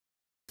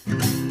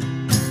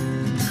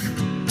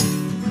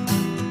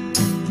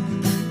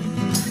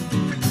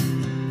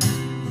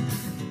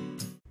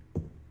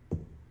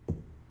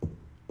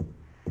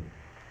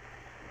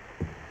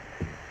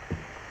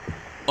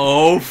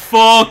Oh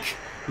fuck!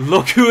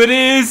 Look who it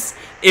is!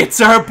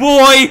 It's our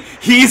boy!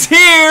 He's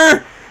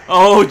here!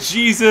 Oh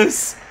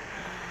Jesus!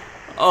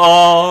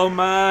 Oh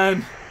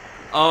man!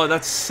 Oh,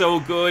 that's so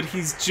good.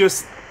 He's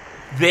just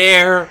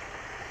there.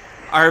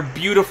 Our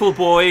beautiful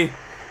boy.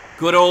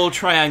 Good old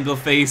triangle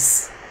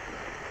face.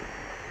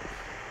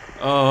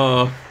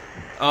 Oh.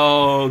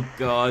 Oh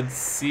god.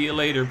 See you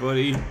later,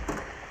 buddy.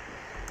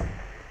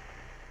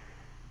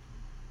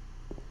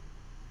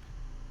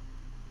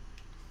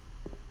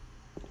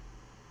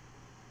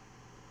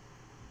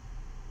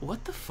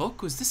 What the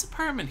fuck? Was this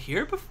apartment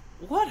here before?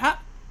 What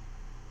happened?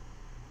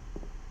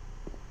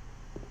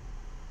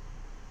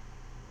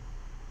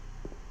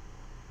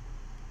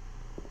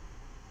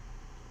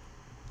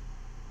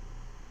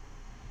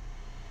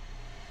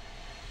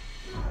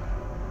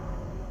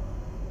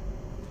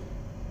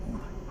 Oh my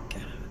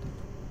god.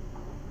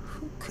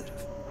 Who could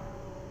have?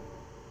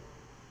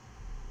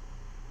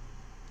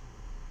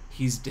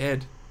 He's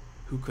dead.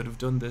 Who could have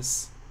done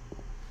this?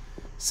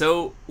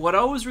 So, what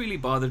always really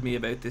bothered me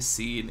about this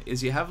scene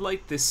is you have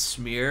like this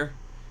smear,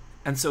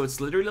 and so it's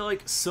literally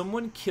like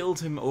someone killed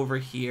him over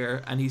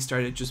here and he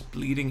started just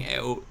bleeding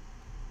out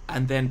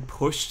and then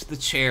pushed the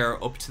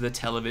chair up to the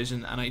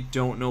television, and I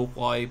don't know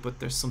why,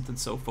 but there's something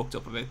so fucked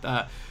up about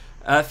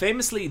that.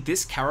 Famously,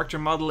 this character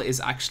model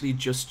is actually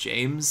just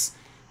James.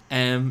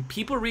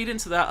 People read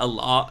into that a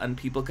lot, and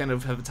people kind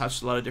of have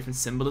attached a lot of different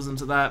symbolism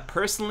to that.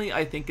 Personally,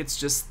 I think it's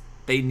just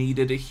they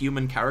needed a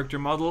human character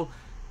model,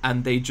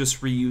 and they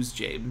just reused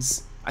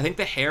James. I think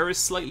the hair is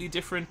slightly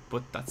different,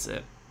 but that's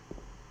it.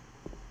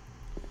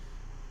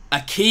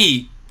 A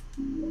key!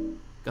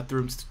 Got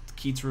the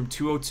key to room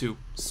 202.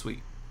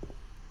 Sweet.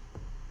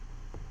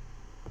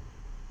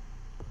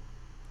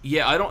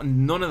 Yeah,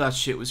 none of that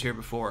shit was here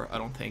before, I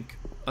don't think.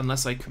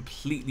 Unless I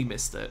completely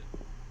missed it.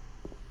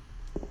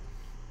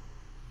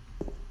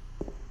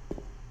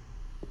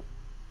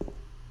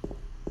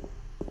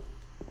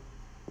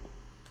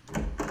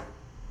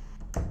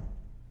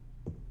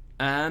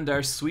 And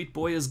our sweet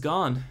boy is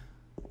gone.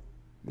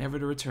 Never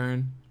to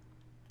return.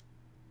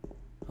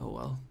 Oh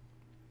well.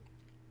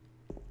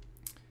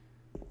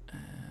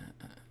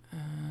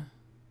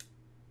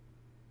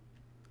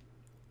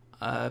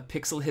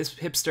 Pixel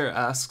Hipster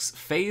asks,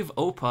 Fave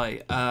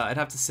Opie. I'd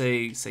have to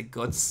say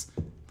Guts.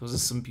 Those are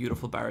some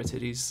beautiful barra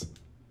titties.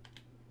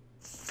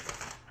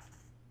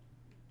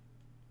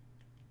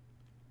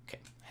 Okay,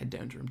 head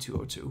down to room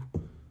 202.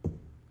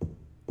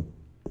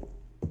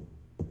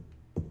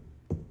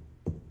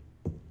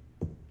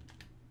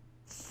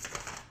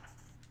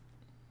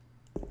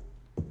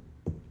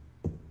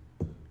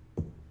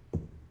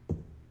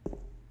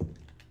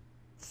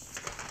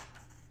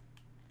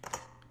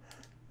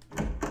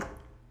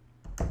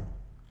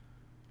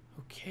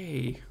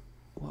 Okay,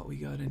 what we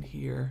got in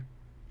here?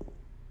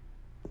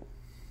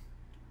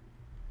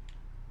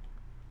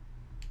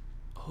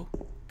 Oh,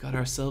 got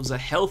ourselves a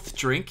health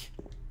drink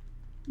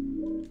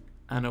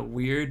and a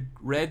weird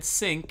red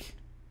sink.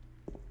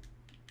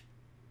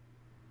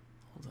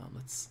 Hold on,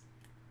 let's...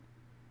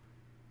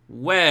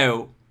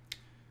 Wow!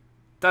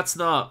 That's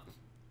not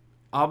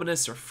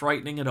ominous or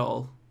frightening at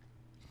all.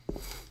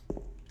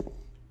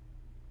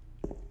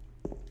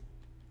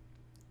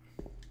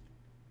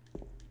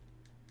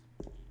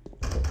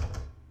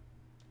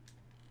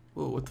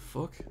 Whoa, what the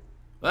fuck?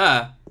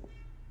 Ah!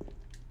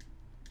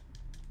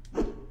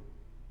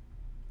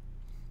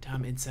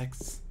 Damn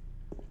insects.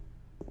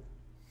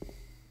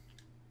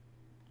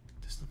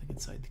 There's nothing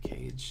inside the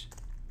cage.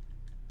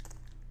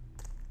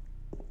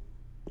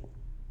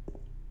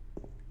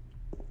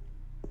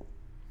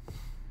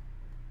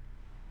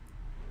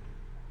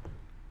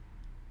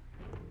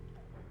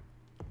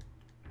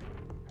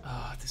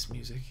 Ah, this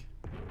music.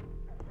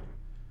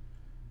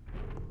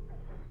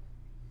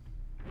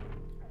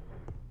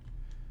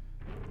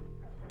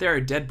 There are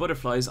dead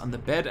butterflies on the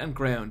bed and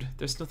ground.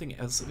 There's nothing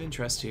else of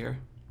interest here.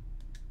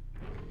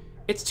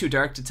 It's too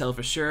dark to tell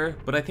for sure,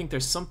 but I think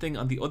there's something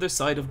on the other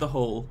side of the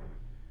hole.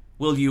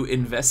 Will you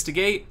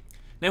investigate?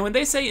 Now, when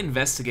they say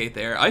investigate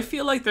there, I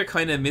feel like they're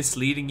kind of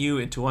misleading you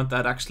into what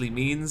that actually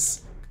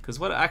means. Because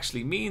what it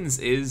actually means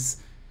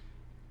is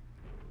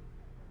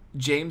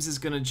James is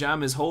gonna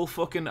jam his whole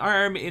fucking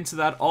arm into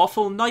that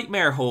awful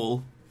nightmare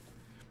hole.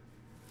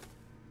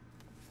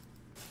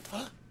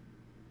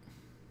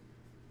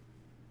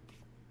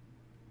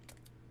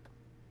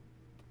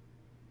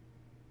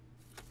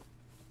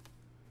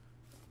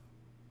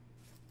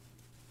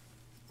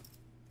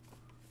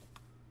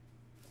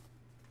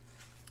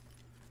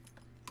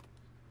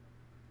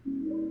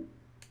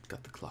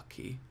 Got the clock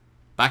key.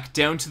 Back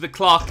down to the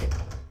clock.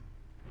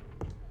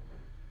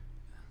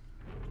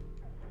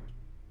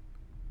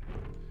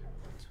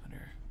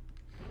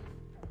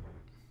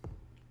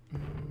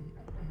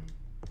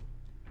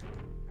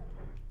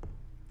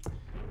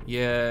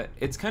 Yeah,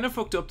 it's kind of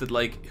fucked up that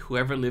like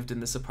whoever lived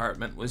in this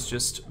apartment was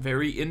just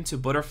very into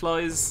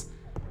butterflies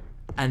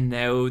and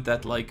now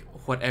that like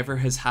whatever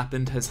has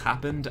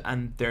happened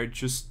and they're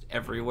just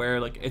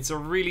everywhere. Like, it's a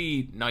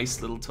really nice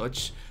little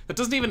touch that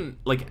doesn't even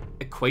like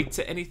equate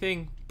to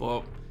anything,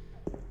 but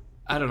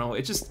I don't know,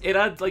 it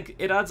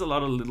adds a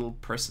lot of little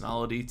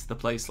personality to the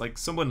place. Like,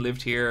 someone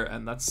lived here,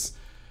 and it's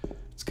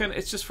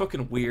just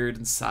fucking weird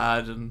and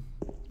sad, and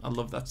I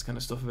love that kind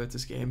of stuff about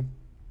this game.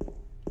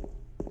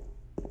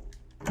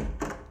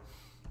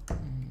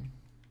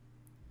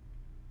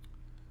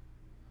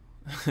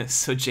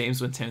 So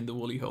James went down the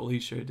woolly hole. He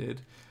sure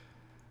did.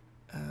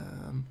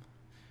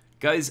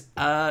 Guys,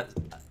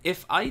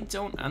 if I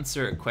don't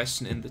answer a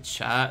question in the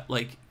chat,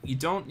 like, you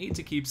don't need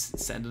to keep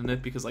sending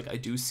it, because like I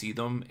do see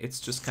them.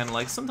 It's just kind of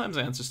like sometimes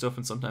I answer stuff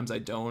and sometimes I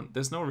don't.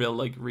 There's no real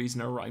like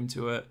reason or rhyme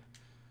to it.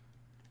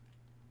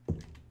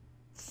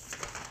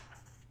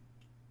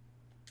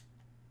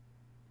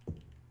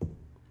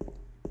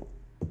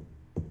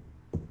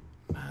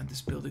 Man,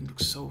 this building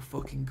looks so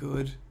fucking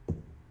good.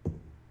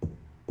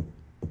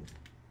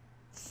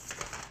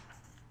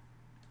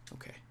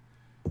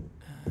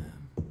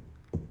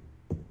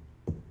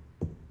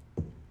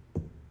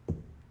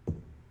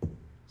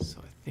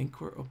 I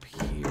think we're up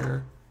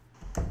here.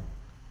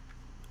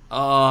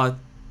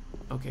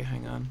 Okay,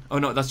 hang on. Oh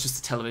no, that's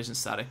just the television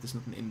static. There's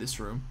nothing in this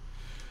room.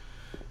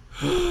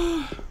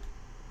 And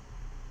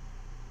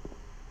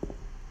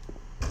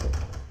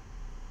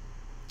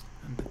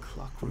the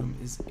clock room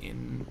is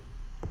in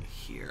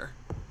here.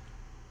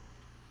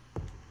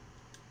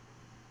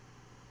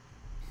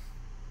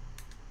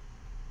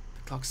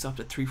 The clock stopped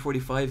at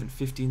 3:45 and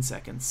 15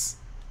 seconds.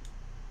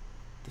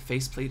 The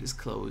faceplate is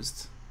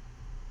closed.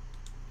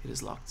 It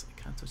is locked. I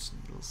can't touch the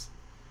needles.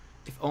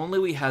 If only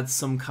we had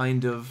some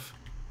kind of...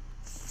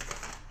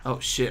 Oh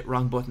shit,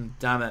 wrong button.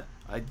 Damn it.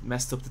 I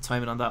messed up the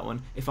timing on that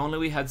one. If only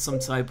we had some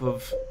type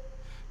of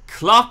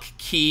clock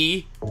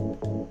key.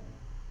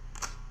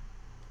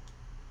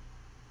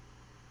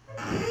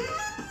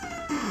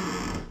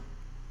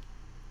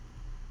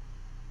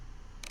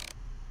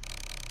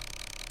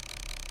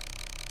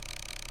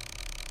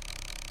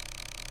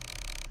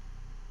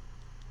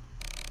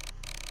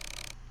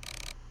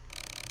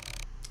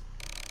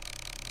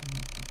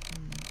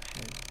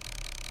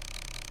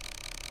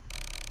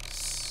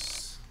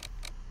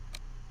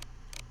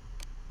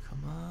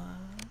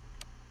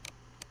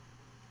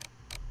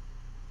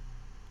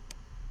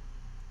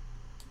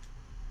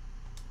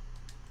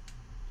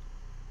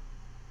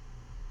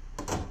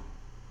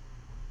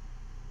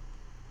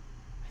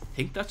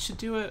 I think that should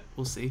do it.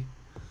 We'll see.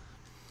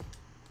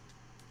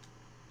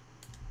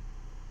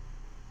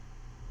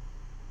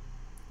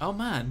 Oh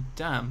man,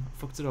 damn,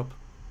 fucked it up.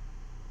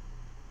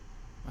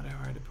 What how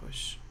hard to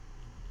push.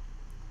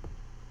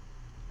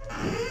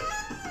 Okay.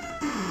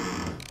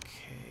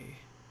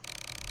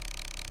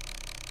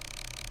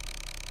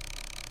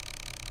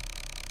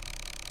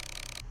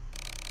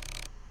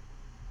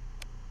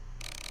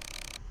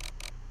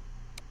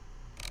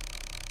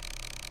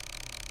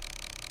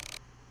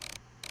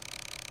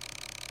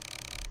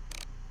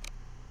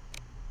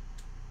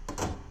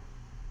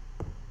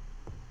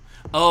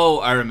 Oh,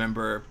 I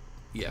remember.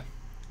 Yeah.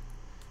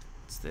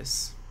 What's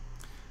this?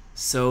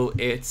 So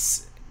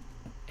it's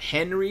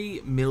Henry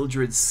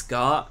Mildred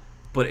Scott,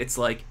 but it's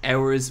like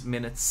hours,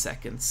 minutes,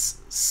 seconds.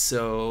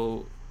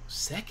 So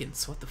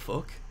seconds? What the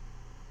fuck?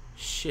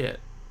 Shit.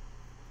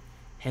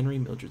 Henry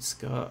Mildred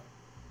Scott.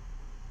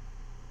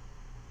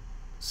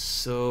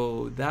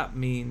 So that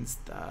means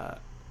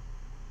that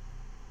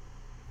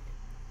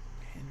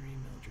Henry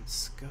Mildred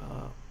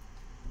Scott.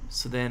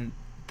 So then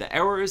the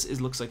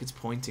hours looks like it's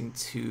pointing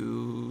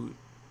to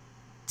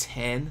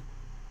 10,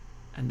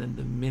 and then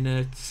the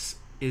minutes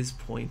is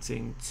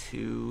pointing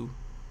to,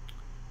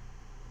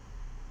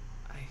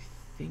 I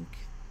think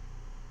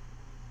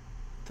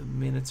the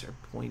minutes are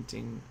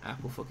pointing,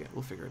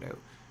 we'll figure it out.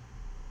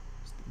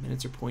 So the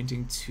minutes are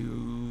pointing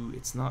to,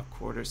 it's not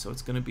quarter, so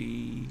it's gonna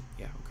be,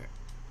 yeah, okay.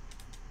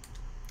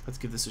 Let's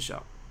give this a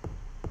shot.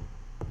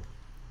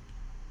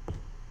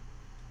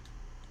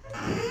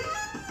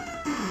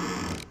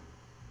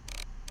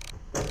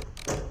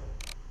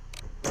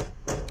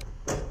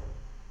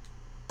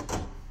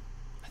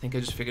 I think I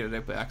just figured it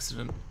out by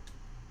accident.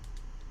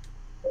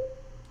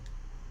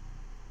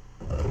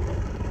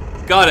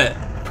 Got it!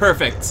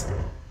 Perfect!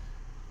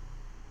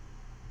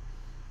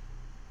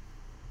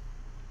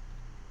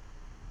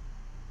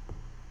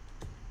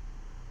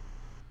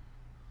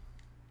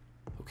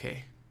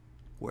 Okay,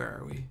 where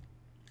are we?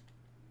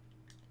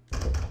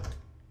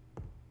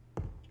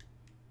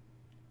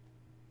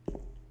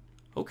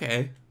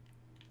 Okay,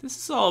 this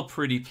is all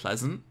pretty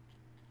pleasant.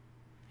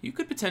 You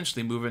could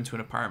potentially move into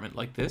an apartment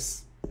like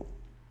this.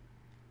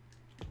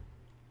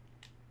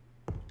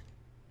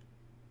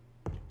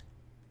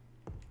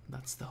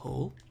 That's the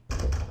hole.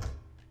 Let's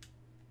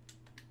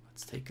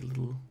take a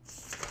little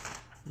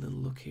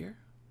look here.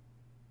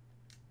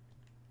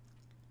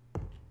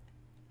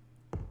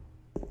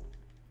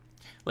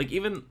 Like,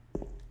 even,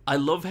 I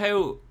love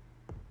how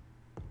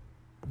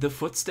the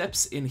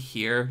footsteps in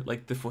here,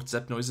 like the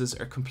footstep noises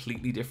are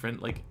completely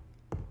different. Like,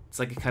 It's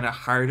like a kind of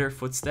harder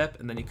footstep,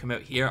 and then you come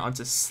out here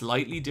onto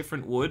slightly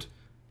different wood,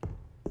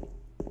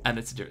 and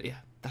it's a yeah,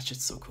 that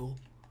shit's so cool.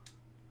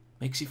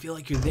 Makes you feel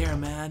like you're there,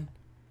 man.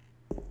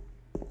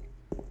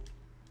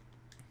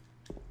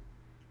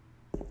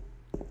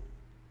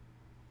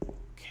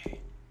 Okay.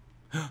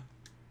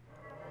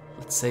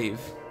 Let's save.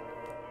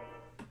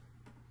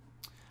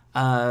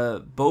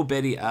 Bo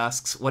Betty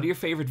asks, what are your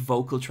favorite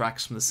vocal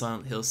tracks from the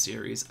Silent Hill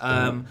series?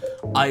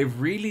 I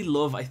really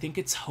love, I think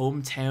it's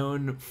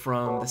Hometown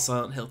from the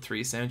Silent Hill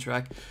 3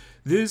 soundtrack.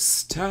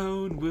 This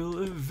town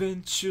will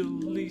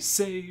eventually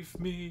save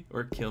me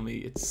or kill me.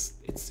 It's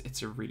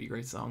a really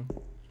great song.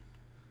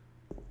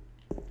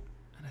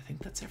 And I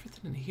think that's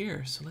everything in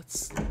here. So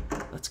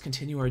let's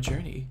continue our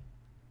journey.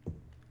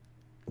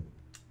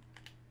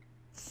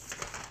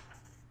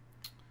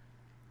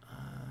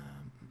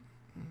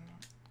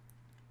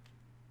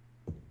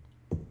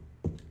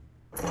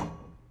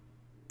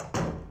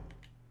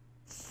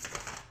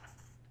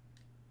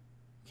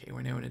 Okay,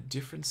 we're now in a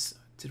different...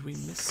 Did we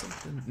miss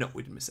something? No,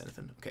 we didn't miss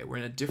anything. Okay, we're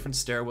in a different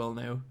stairwell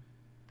now.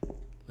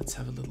 Let's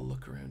have a little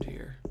look around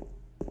here.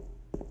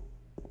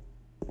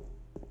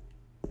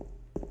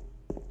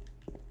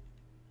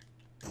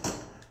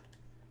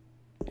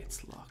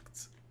 It's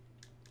locked.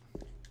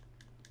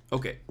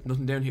 Okay,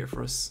 nothing down here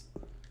for us.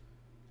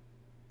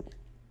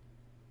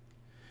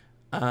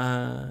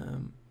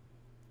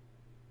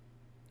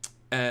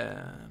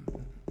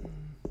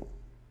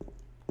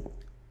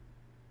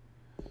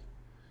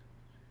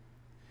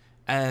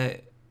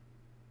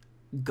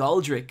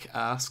 Galdrick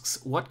asks,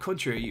 what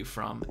country are you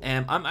from?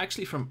 I'm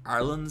actually from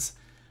Ireland.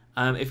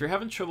 If you're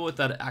having trouble with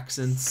that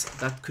accent,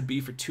 that could be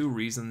for two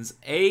reasons.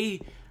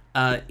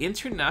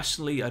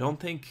 Internationally, I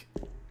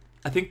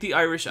think the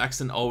Irish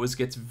accent always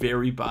gets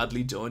very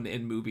badly done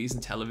in movies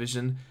and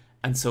television,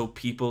 and so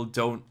people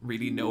don't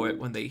really know it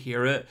when they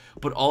hear it.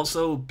 But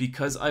also,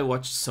 because I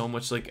watched so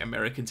much like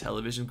American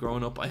television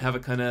growing up, I have a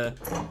kind of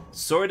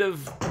sort of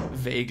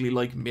vaguely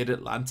like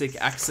mid-Atlantic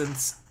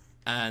accent,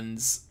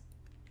 and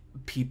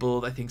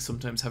people I think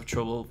sometimes have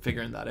trouble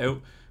figuring that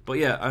out. But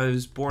yeah, I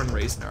was born and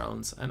raised in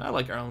Ireland, and I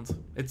like Ireland.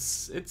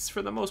 It's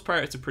for the most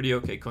part, it's a pretty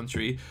okay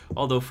country.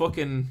 Although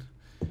fucking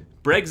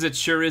Brexit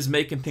sure is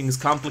making things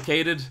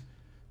complicated.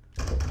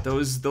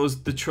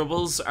 The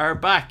troubles are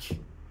back.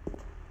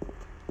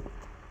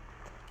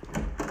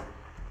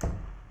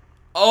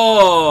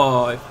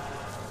 Oh!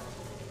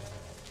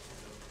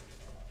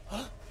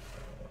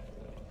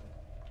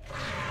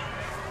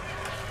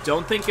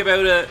 Don't think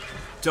about it.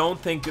 Don't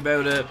think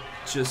about it.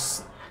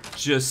 Just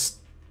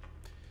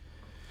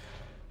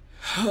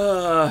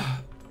fuck.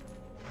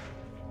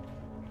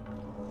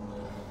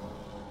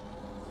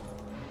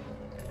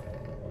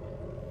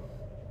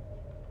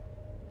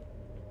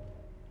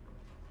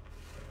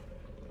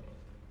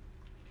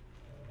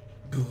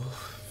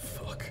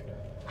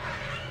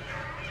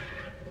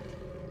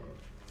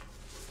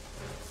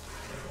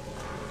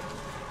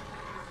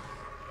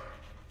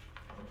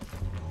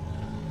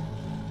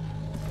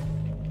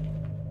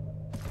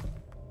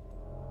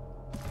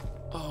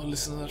 Oh,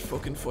 listen to that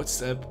fucking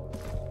footstep.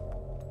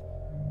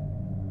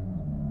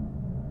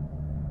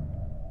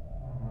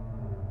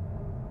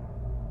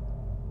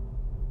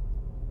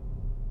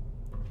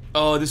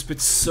 Oh, this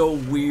bit's so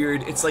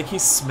weird. It's like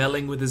he's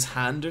smelling with his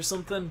hand or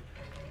something.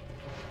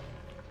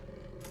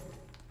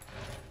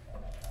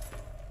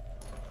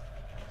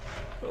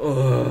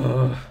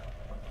 Ugh.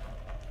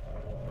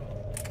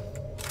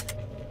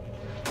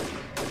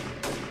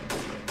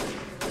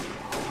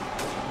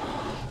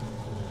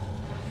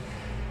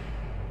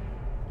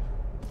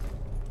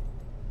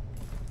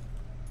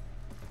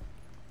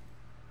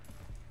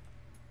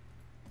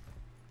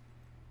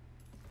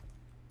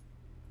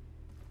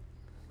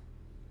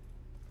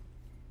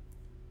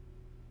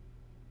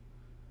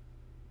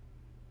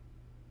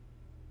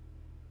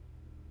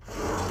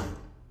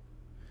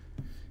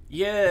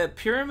 Yeah,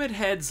 Pyramid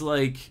Head's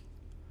like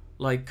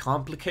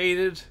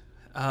complicated.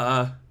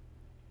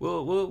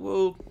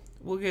 We'll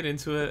get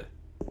into it,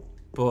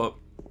 but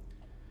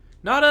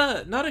not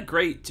a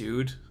great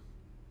dude.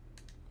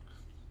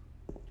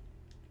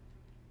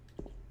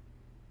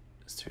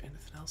 Is there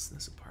anything else in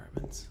this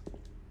apartment?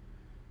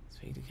 It's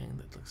painting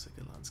that looks like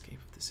a landscape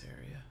of this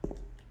area.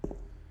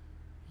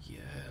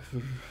 Yeah,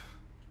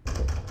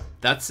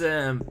 that's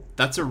a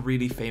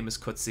really famous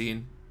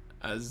cutscene,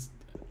 as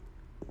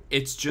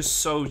it's just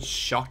so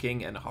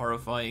shocking and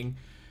horrifying,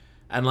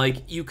 and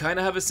like you kind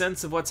of have a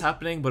sense of what's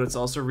happening, but it's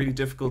also really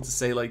difficult to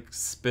say like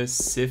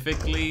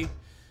specifically.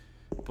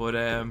 But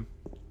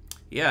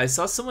yeah, I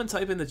saw someone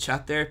type in the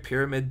chat there,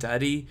 Pyramid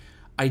Daddy.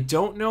 I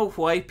don't know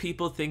why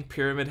people think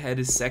Pyramid Head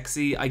is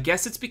sexy. I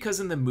guess it's because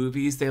in the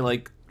movies they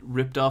like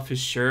ripped off his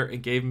shirt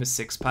and gave him a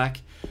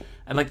six-pack.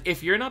 And like,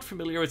 if you're not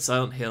familiar with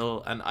Silent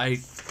Hill, and I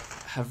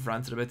have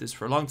ranted about this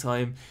for a long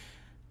time,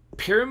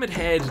 Pyramid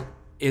Head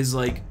is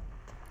like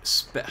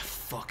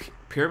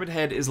Pyramid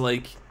Head is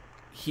like,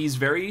 he's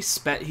very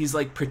he's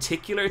like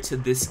particular to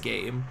this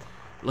game.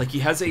 Like he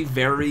has a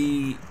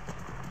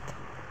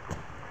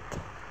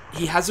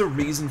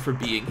reason for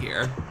being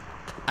here,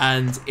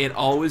 And it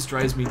always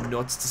drives me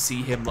nuts to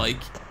see him,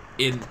 like,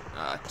 in...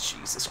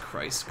 Jesus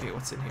Christ. Okay,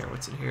 what's in here?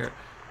 What's in here?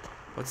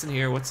 What's in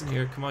here? What's in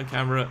here? Come on,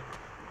 camera.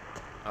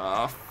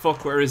 Ah,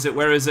 fuck, where is it?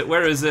 Where is it?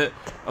 Where is it?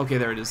 Okay,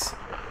 there it is.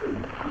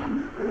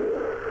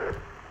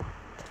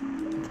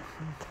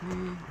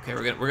 Okay,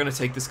 we're gonna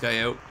take this guy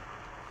out.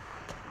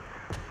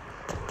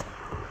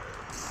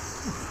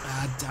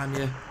 Ah, damn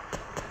you.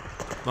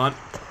 Come on.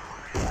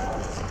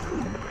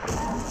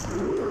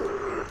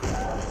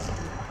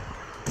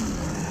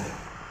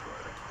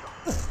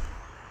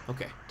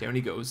 Okay, down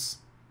he goes.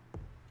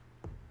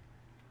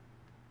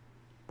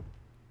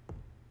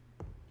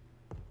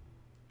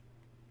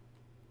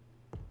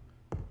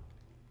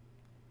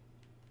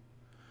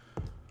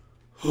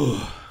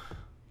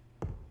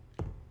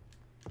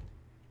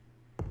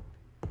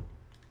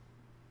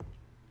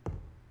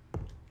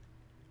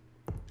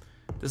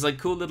 There's like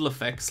cool little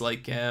effects,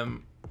 like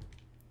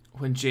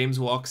when James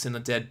walks in a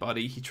dead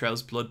body, he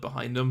trails blood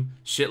behind him.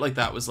 Shit like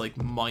that was like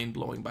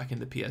mind-blowing back in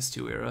the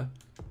PS2 era.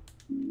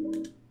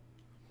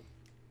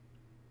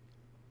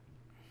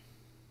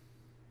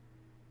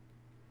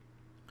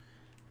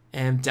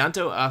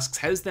 Danto asks,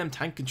 how's them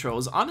tank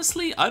controls?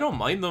 Honestly, I don't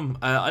mind them.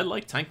 I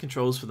like tank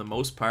controls for the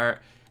most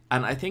part.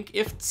 And I think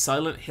if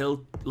Silent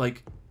Hill,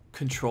 like,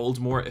 controlled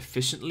more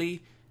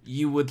efficiently,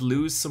 you would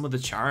lose some of the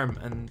charm.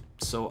 And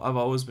so I've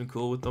always been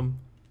cool with them.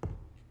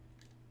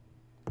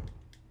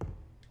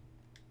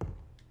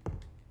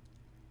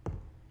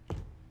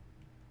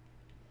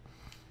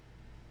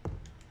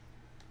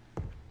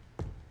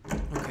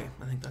 Okay,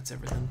 I think that's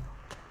everything.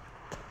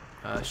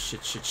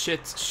 Shit.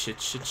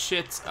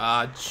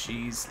 Ah,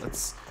 jeez.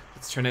 Let's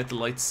turn out the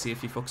lights, see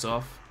if he fucks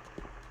off.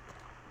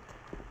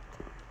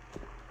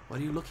 What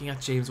are you looking at,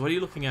 James? What are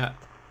you looking at?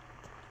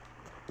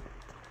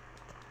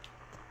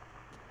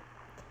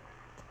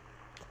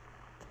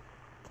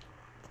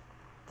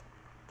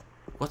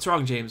 What's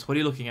wrong, James? What are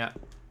you looking at?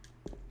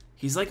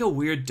 He's like a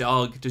weird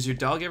dog. Does your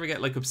dog ever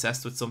get like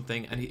obsessed with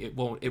something and it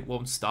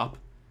won't stop?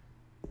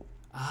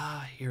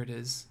 Ah, here it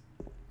is.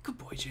 Good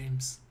boy,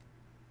 James.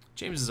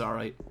 James is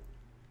alright.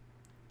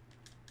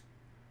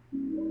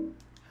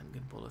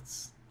 Handgun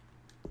bullets.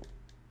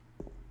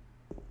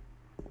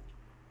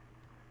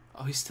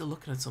 Oh, he's still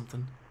looking at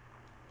something.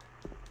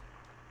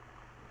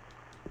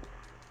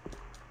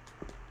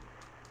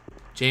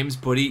 James,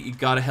 buddy, you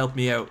gotta help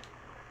me out.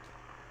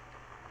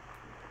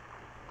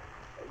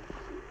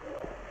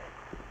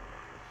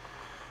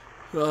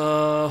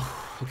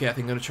 Okay, I think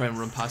I'm gonna try and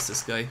run past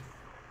this guy.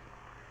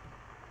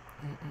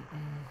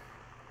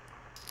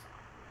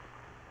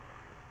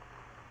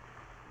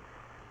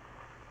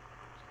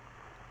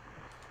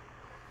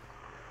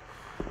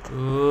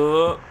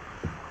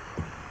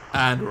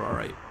 And we're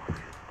alright.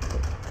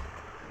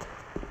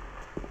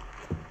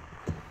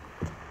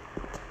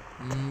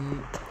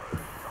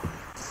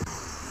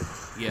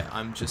 Yeah,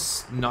 I'm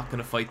just not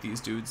gonna fight these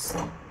dudes.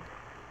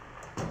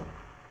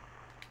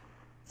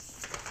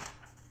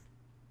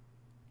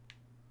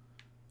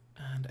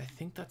 And I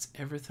think that's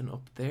everything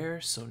up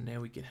there, so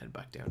now we can head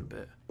back down a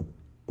bit.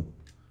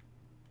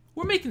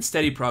 We're making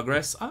steady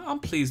progress. I'm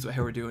pleased with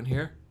how we're doing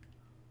here.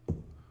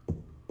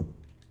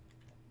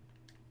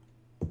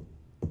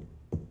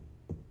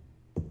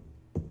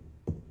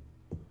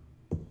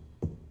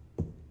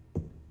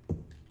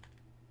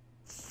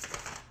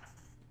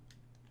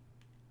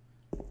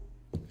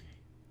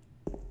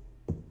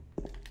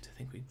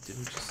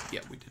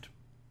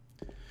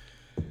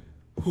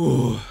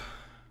 Whew.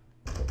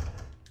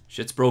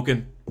 Shit's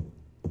broken.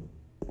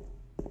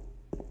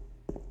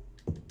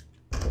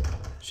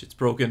 Shit's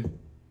broken.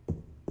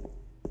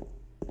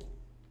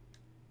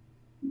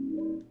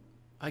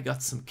 I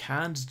got some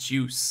canned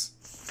juice.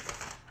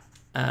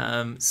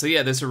 So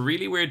yeah, there's a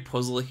really weird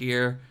puzzle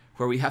here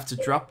where we have to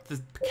drop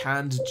the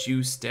canned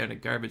juice down a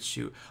garbage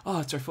chute. Oh,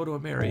 it's our photo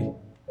of Mary.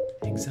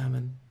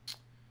 Examine.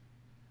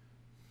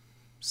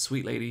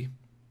 Sweet lady.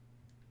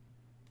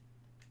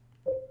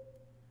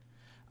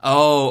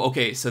 Oh,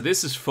 okay, so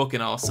this is fucking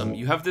awesome.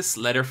 You have this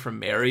letter from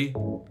Mary.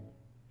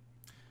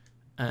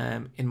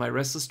 In my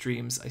restless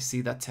dreams, I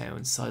see that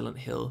town, Silent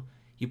Hill.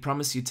 You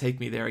promised you'd take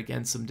me there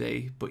again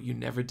someday, but you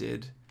never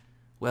did.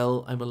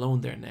 Well, I'm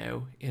alone there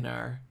now, in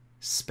our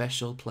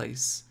special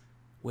place,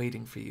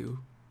 waiting for you.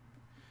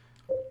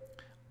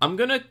 I'm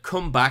gonna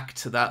come back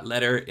to that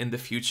letter in the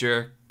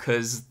future,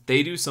 because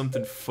they do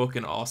something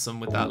fucking awesome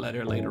with that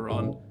letter later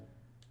on.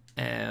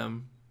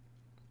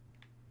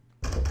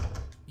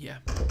 Yeah.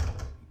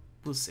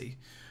 We'll see.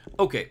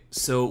 Okay,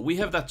 so we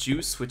have that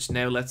juice, which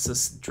now lets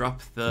us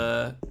drop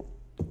the...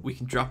 We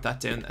can drop that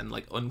down and,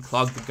 like,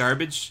 unclog the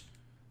garbage.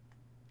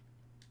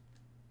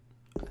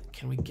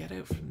 Can we get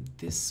out from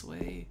this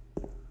way?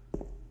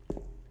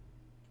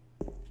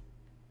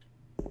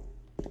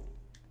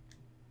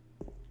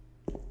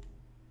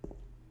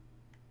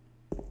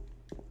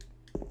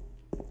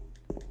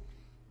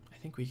 I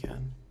think we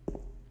can.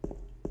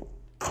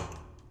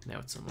 Now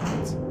it's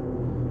unlocked.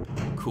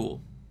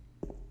 Cool.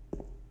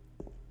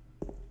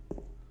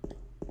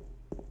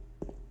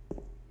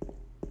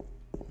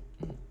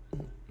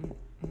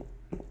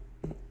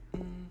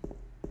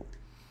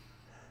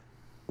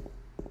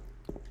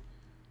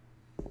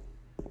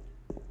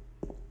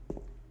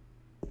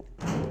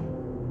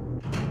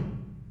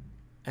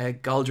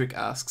 Galdrick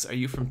asks, are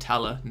you from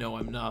Tala? No,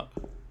 I'm not.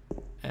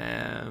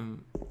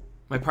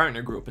 My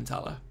partner grew up in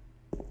Tala,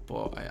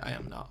 but I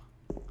am not.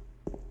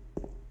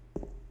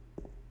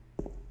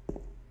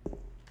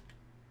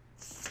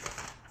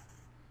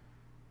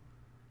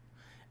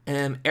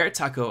 Air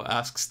Taco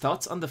asks,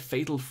 thoughts on the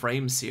Fatal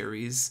Frame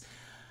series?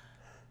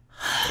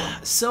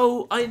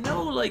 So, I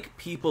know, like,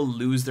 people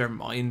lose their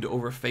mind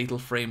over Fatal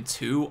Frame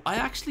 2. I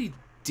actually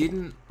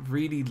didn't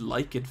really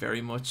like it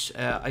very much.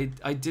 I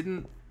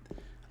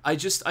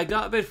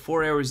got about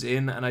 4 hours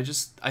in, and I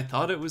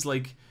thought it was,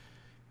 like,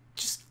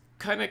 just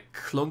kind of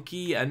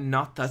clunky and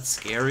not that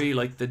scary.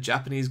 Like, the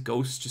Japanese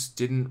ghosts just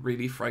didn't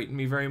really frighten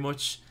me very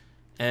much.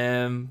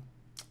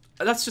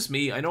 That's just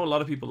me. I know a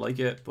lot of people like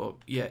it, but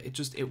yeah, it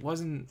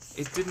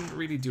didn't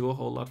really do a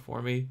whole lot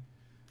for me.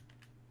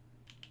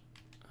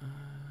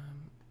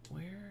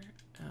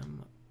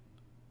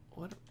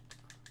 What?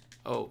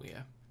 Oh,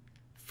 yeah.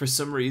 For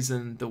some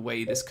reason, the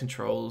way this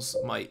controls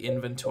my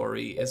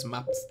inventory is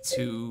mapped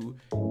to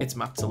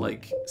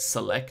like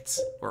select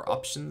or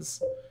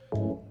options.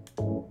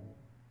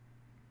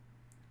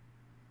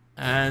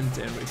 And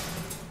then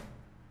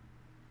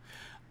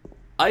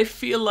I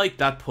feel like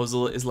that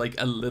puzzle is like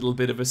a little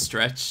bit of a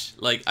stretch.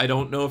 Like, I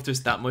don't know if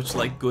there's that much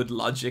like good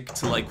logic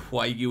to like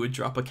why you would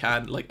drop a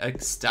can, like a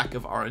stack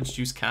of orange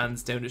juice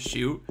cans down a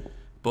chute,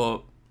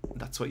 but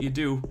that's what you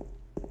do.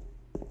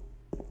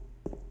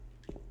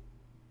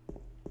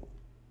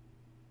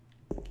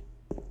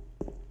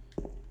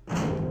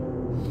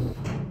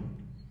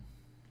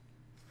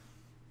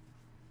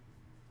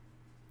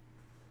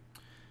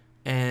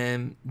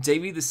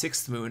 Davey the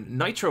Sixth Moon,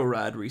 Nitro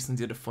Rad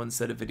recently did a fun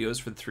set of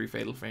videos for the 3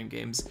 Fatal Frame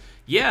games.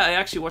 Yeah, I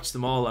actually watched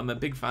them all. I'm a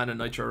big fan of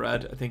Nitro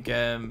Rad. I think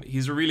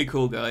he's a really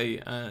cool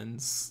guy,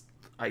 and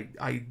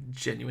I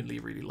genuinely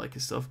really like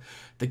his stuff.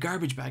 The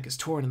garbage bag is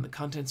torn and the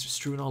contents are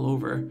strewn all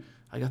over.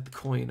 I got the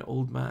coin,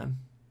 old man.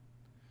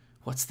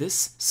 What's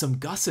this? Some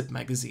gossip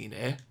magazine,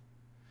 eh?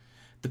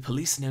 The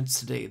police announced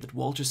today that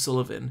Walter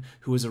Sullivan,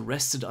 who was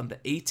arrested on the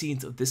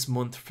 18th of this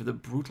month for the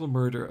brutal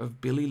murder of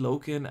Billy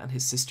Loken and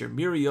his sister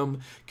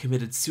Miriam,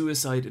 committed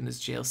suicide in his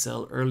jail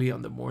cell early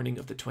on the morning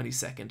of the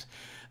 22nd.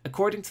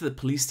 According to the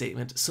police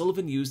statement,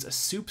 Sullivan used a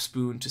soup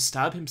spoon to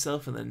stab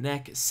himself in the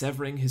neck,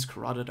 severing his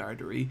carotid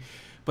artery.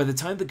 By the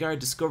time the guard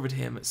discovered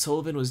him,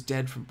 Sullivan was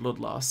dead from blood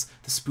loss,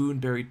 the spoon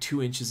buried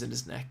 2 inches in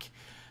his neck.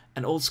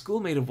 An old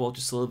schoolmate of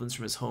Walter Sullivan's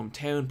from his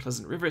hometown,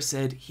 Pleasant River,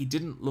 said he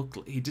didn't look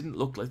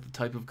like the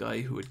type of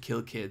guy who would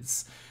kill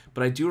kids.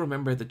 But I do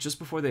remember that just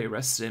before they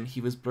arrested him,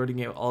 he was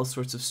blurting out all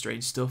sorts of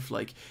strange stuff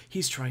like,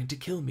 he's trying to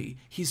kill me,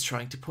 he's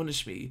trying to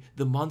punish me,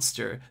 the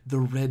monster, the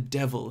red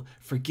devil,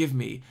 forgive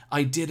me,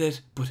 I did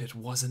it, but it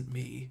wasn't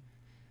me.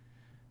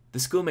 The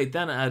schoolmate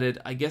then added,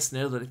 I guess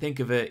now that I think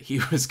of it, he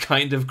was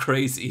kind of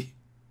crazy.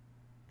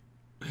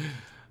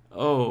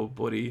 Oh,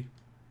 buddy.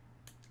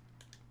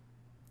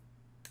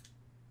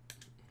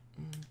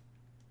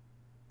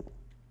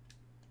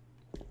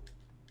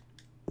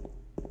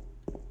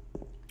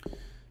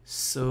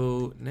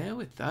 So now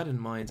with that in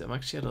mind, I'm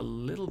actually at a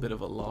little bit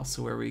of a loss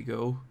of where we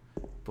go,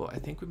 but I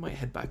think we might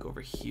head back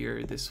over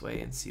here this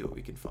way and see what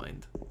we can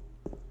find.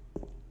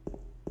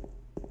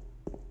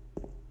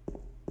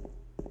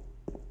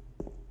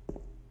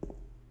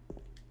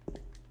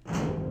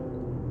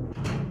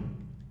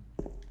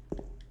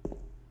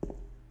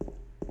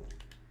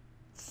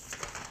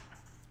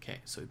 Okay,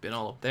 so we've been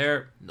all up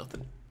there,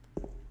 nothing.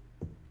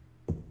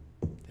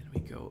 Then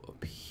we go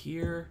up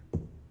here.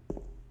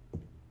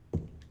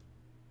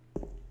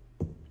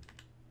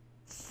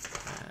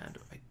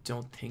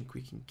 Don't think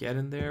we can get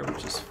in there,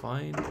 which is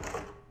fine.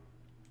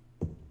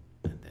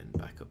 And then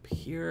back up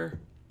here.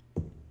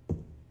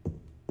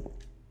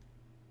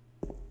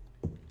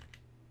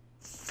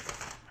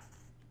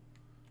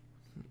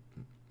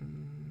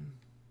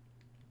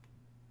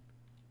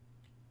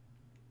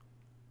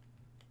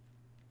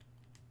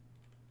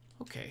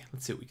 Okay,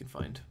 let's see what we can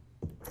find.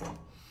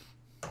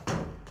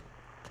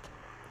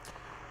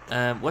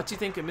 What do you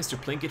think of Mr.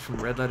 Plinkett from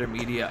Red Letter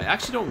Media? I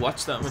actually don't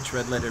watch that much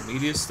Red Letter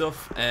Media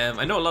stuff.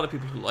 I know a lot of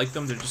people who like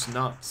them. They're just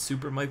not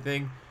super my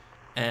thing.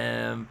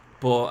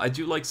 But I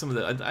do like some of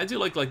the. I do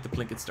like the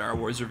Plinkett Star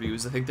Wars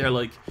reviews. I think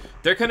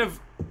they're kind of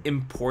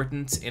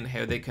important in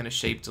how they kind of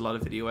shaped a lot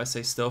of video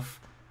essay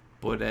stuff.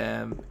 But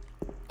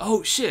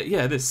oh shit,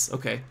 yeah, this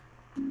okay.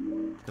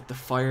 Got the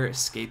fire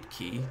escape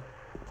key.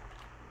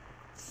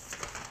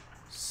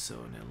 So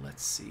now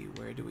let's see,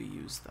 where do we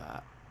use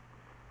that?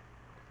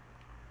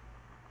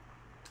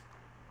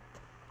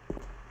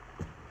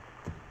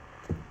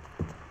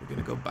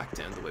 Gonna go back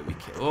down the way we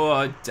came.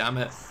 Oh, damn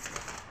it.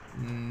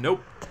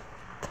 Nope.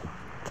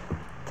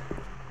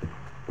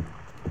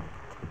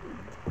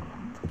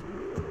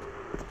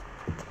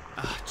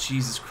 Ah,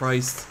 Jesus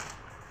Christ.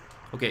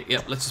 Okay,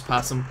 yep, let's just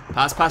pass him.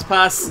 Pass, pass,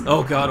 pass.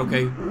 Oh, God,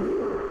 okay.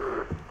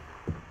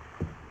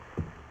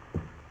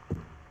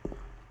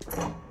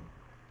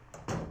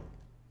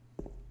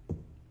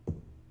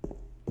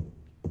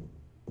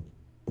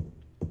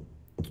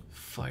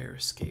 Fire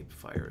escape.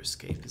 Fire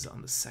escape is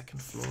on the 2nd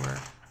floor.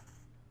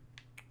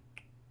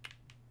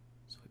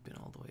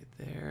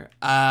 there.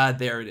 Ah,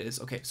 there it is.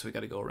 Okay, so we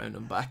got to go around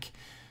and back.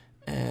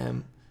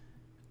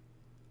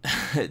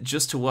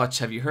 Just to watch.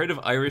 Have you heard of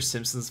Irish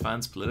Simpsons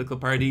fans political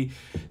party?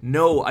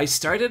 No, I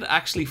started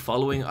actually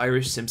following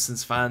Irish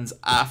Simpsons fans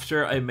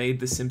after I made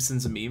the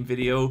Simpsons meme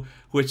video,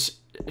 which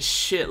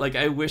shit, like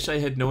I wish I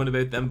had known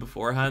about them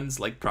beforehand,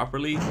 like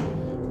properly.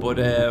 But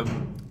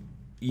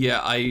yeah,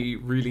 I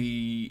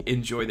really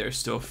enjoy their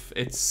stuff.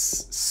 It's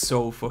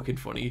so fucking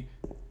funny.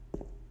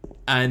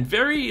 And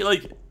very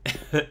like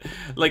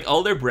like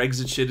all their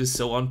Brexit shit is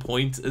so on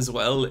point as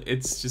well.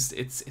 It's just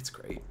it's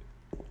great.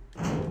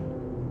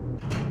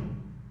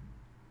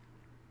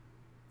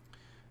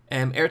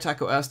 Air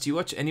Taco asked, do you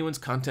watch anyone's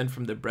content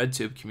from the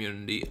BreadTube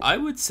community? I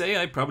would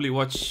say I probably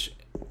watch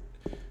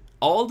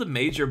all the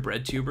major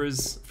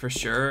BreadTubers for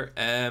sure.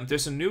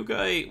 There's a new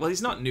guy, well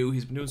he's not new,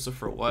 he's been doing stuff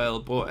for a while,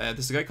 but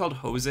there's a guy called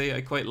Jose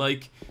I quite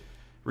like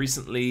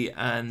recently,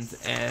 and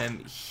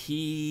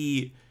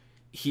he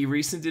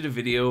recently did a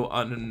video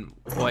on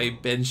why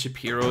Ben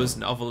Shapiro's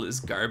novel is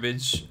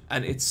garbage,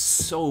 and it's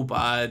so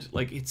bad,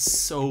 like it's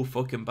so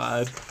fucking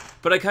bad.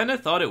 But I kind of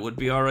thought it would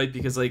be alright,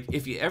 because like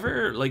if you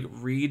ever like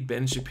read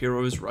Ben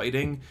Shapiro's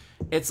writing,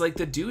 it's like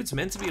the dude's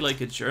meant to be like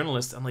a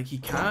journalist, and like he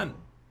can't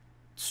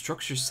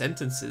structure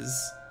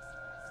sentences.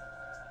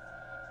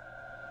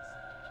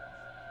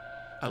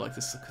 I like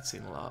this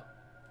cutscene a lot.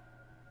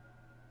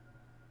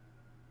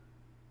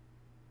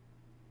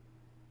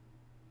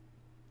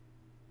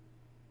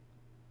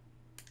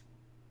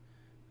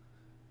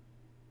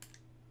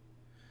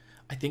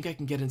 I think I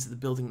can get into the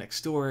building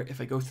next door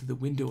if I go through the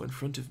window in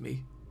front of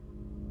me.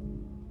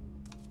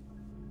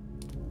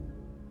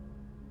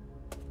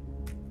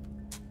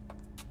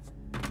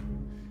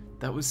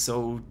 That was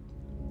so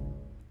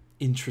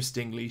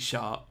interestingly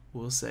shot,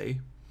 we'll say.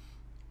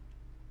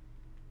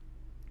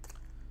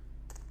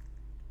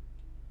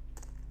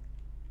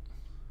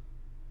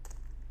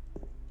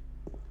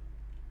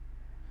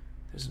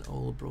 There's an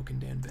old broken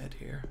down bed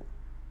here.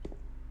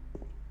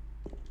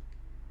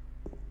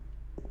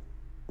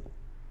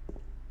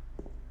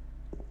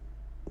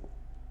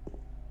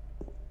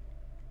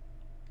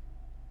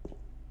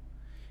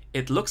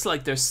 It looks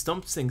like there's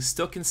something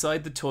stuck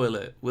inside the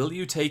toilet. Will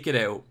you take it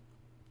out?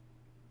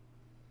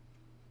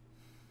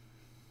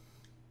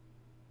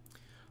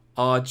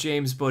 Aw,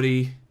 James,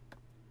 buddy.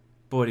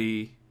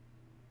 Buddy.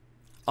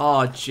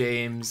 Aw,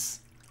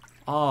 James.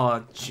 Aw,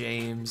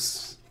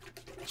 James.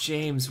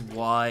 James,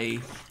 why?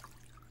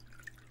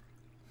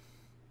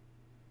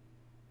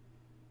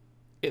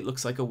 It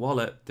looks like a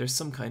wallet. There's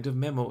some kind of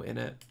memo in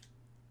it.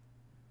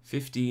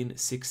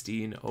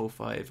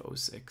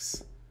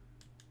 15/16/05/06.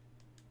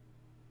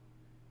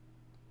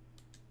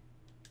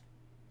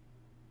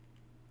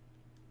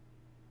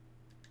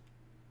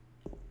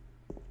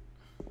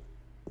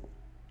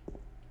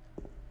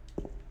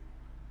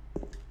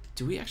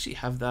 Do we actually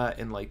have that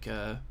in like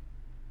a,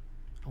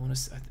 I want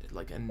to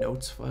like a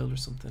notes file or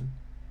something?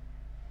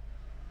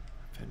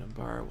 Pen and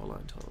bar,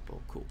 wallet,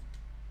 intolerable. Cool.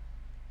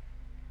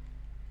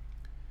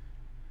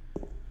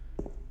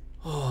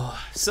 Oh,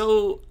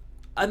 so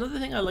another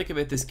thing I like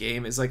about this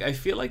game is like I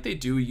feel like they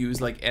do use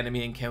like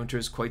enemy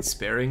encounters quite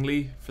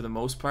sparingly for the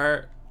most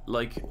part.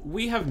 Like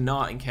we have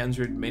not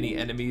encountered many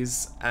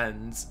enemies,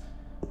 and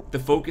the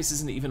focus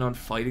isn't even on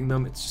fighting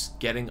them, it's just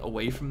getting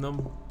away from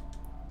them.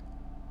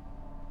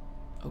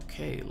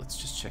 Okay, let's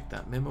just check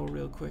that memo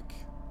real quick.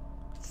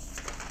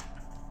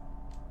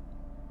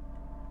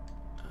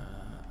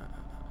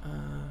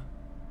 How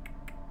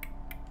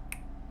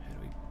do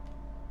we...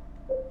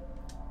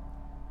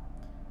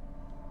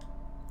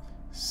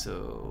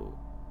 So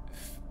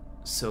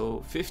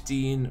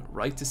 15,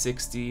 right to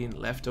 16,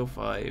 left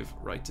 05,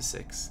 right to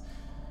 6.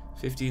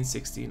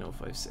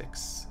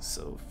 15/16/056.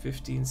 So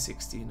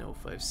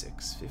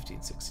 15/16/056,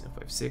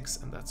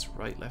 15/16/056, and that's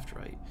right, left,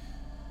 right.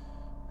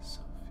 So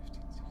 15/16.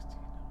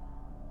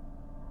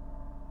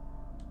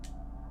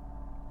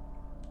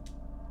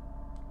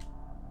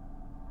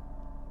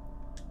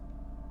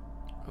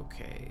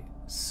 Okay,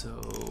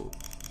 so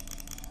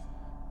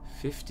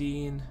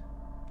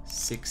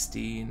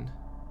 15/16,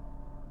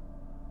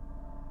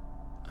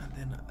 and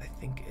then I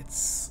think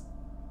it's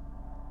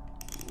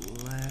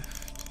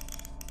left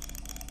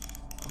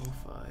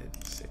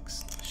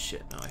 056.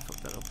 Shit, no, I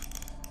fucked that up.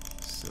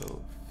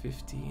 So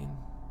 15.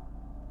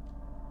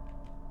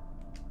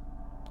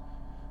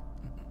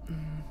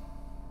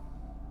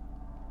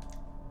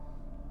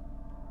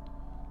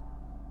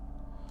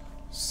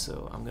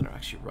 So I'm gonna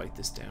actually write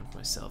this down for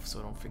myself so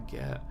I don't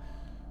forget.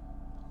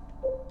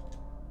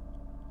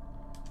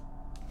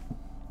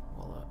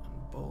 Wallet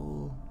and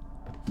bowl.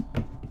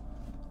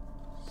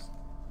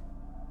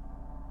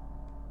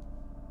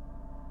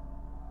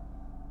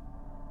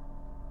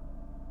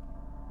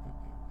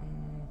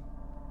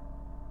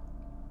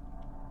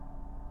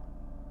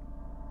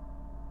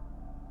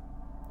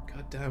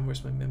 God damn,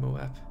 where's my memo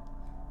app?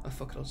 Oh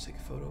fuck it, I'll just take a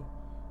photo.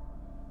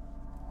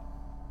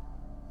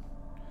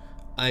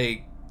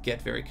 I get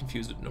very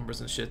confused with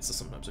numbers and shit, so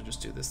sometimes I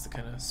just do this to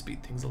kind of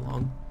speed things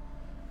along.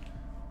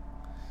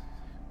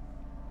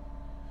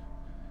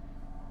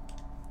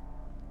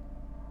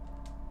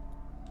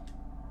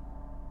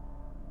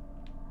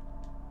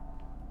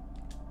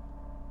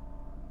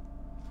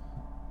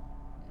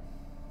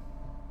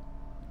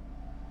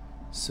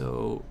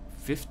 So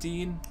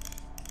 15.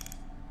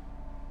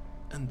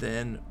 And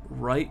then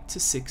right to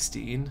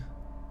 16.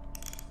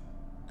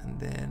 And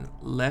then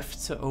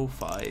left to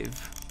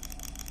 05.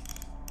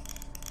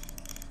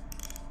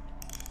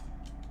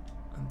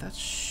 And that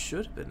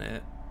should have been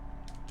it.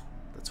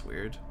 That's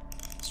weird.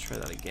 Let's try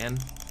that again.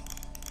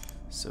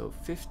 So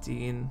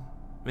 15.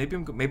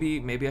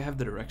 Maybe I have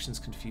the directions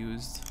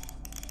confused.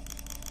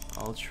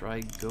 I'll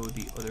try go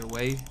the other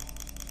way.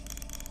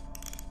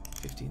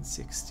 15,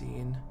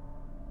 16.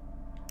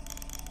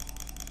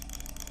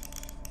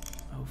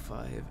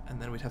 05.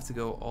 And then we'd have to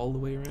go all the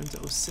way around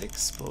to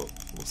 06, but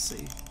we'll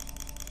see.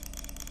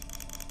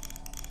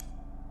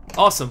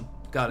 Awesome.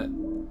 Got it.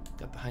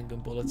 Got the handgun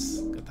bullets.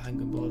 Got the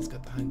handgun bullets.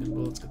 Got the handgun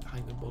bullets. Got the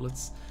handgun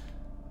bullets.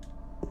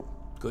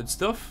 Good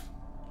stuff.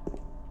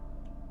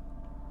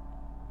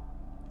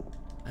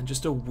 And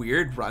just a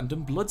weird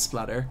random blood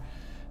splatter.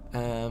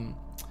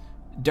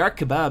 Dark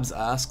Kebabs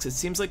asks, it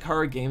seems like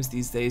horror games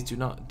these days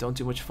don't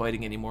do much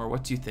fighting anymore.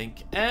 What do you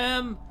think?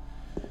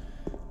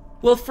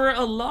 Well, for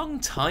a long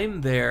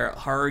time there,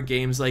 horror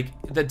games like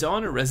the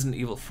dawn of Resident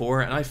Evil 4,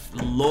 and I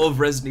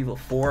love Resident Evil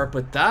 4,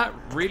 but that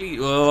really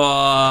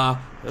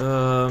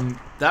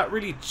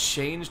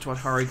changed what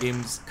horror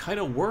games kind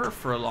of were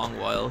for a long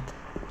while.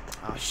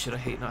 Oh shit, I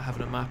hate not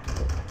having a map.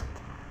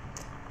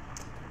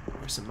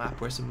 Where's a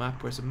map? Where's a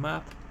map? Where's a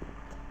map?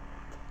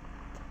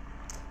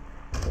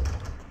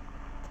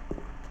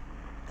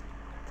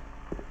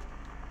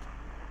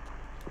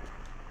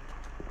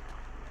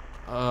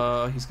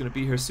 He's gonna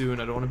be here soon.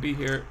 I don't want to be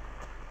here.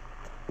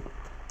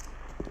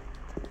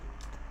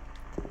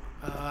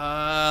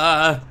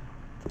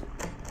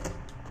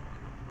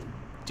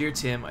 Dear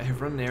Tim, I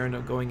have run an errand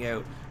of going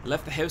out. I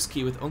left the house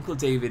key with Uncle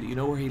David. You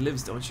know where he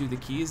lives, don't you? The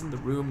key is in the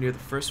room near the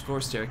first floor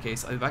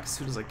staircase. I'll be back as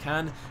soon as I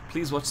can.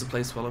 Please watch the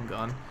place while I'm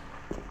gone.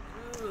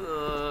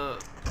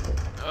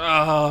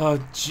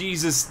 Oh,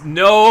 Jesus.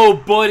 No,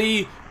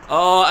 buddy.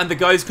 Oh, and the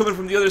guy's coming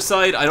from the other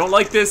side. I don't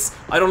like this.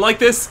 I don't like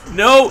this.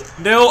 No,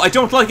 no, I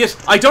don't like it.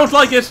 I don't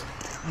like it.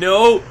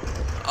 No.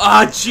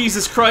 Ah,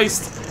 Jesus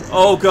Christ.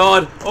 Oh,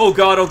 God. Oh,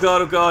 God. Oh,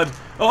 God. Oh, God.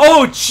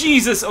 Oh,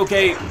 Jesus.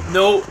 Okay.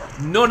 No,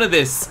 none of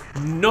this.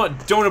 No,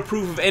 don't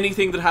approve of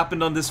anything that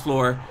happened on this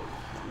floor.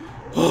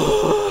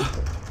 Oh,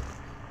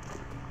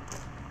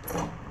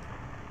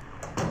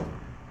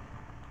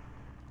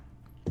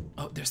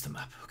 there's the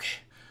map. Okay.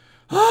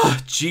 Ah,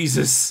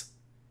 Jesus.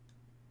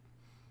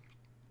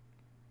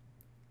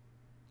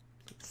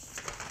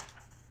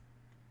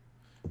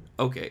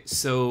 Okay,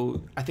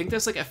 so I think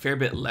there's like a fair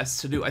bit less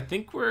to do. I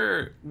think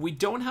we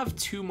don't have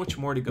too much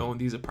more to go in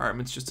these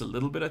apartments, just a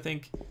little bit, I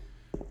think.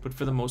 But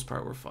for the most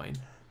part, we're fine.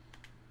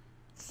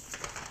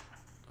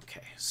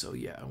 Okay, so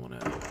yeah, I wanna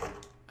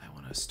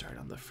start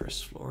on the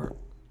first floor.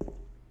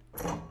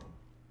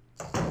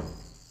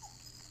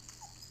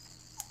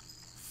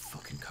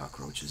 Fucking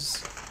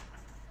cockroaches.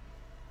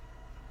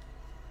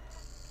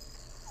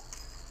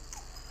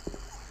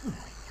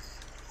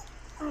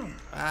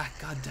 Ah,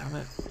 god damn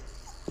it.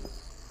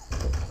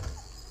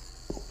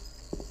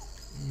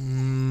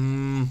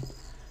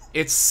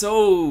 It's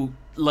so,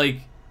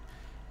 like,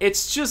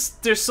 it's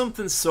just, there's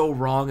something so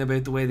wrong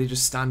about the way they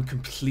just stand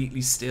completely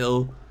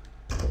still.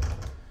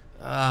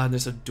 And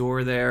there's a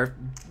door there.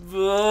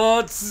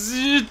 Ah,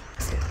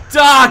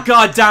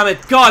 god damn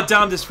it. God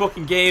damn this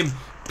fucking game.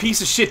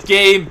 Piece of shit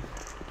game.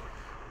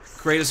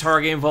 Greatest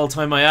horror game of all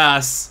time, my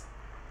ass.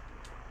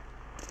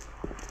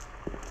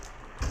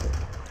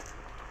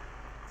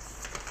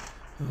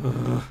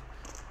 Ugh.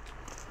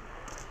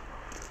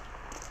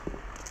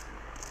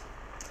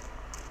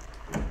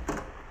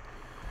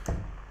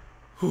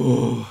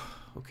 Ooh,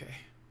 okay,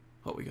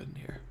 what we got in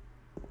here?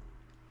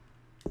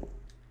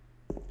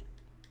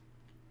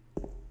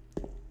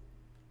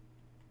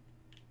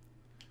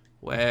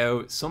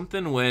 Wow,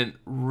 something went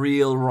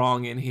real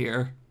wrong in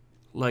here.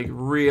 Like,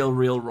 real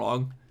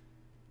wrong.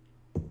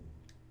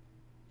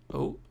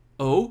 Oh,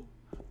 oh,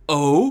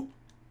 oh,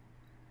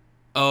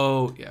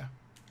 oh, yeah.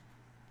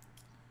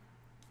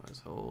 There's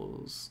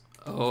holes.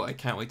 Oh, I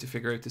can't wait to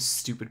figure out this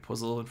stupid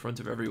puzzle in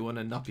front of everyone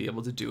and not be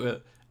able to do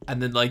it. And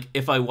then, like,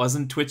 if I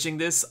wasn't twitching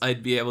this,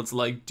 I'd be able to,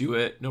 like, do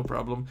it, no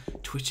problem.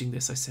 Twitching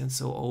this, I sound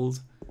so old.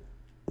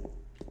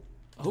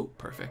 Oh,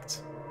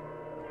 perfect.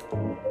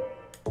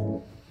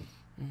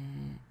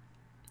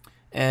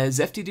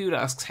 Zefty Dude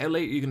asks, how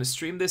late are you going to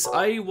stream this?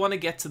 I want to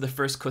get to the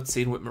first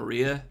cutscene with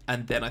Maria,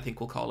 and then I think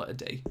we'll call it a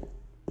day.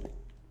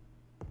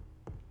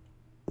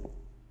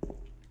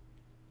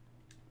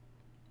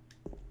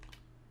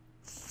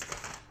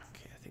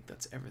 Okay, I think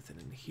that's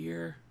everything in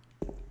here.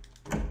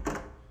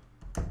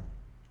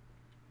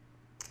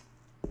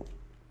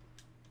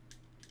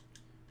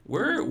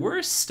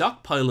 We're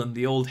stockpiling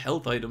the old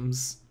health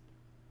items.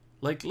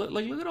 Like look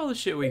at all the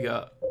shit we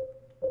got.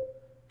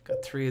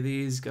 Got 3 of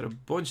these, got a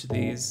bunch of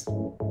these.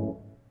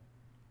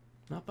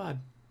 Not bad.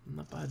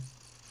 Not bad.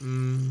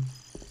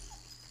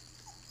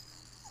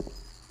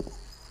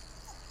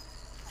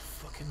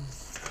 Fucking.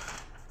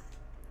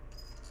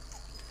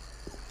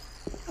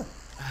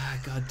 Ah,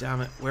 god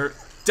damn it. Where?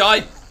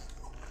 Die!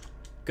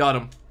 Got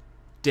him.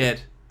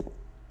 Dead.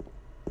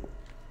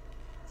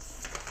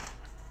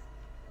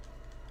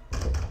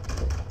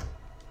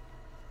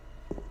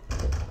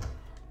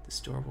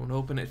 door won't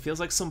open. It feels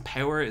like some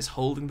power is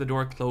holding the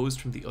door closed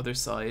from the other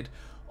side,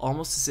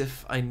 almost as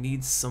if I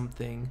need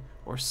something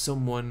or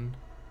someone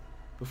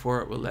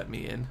before it will let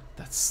me in.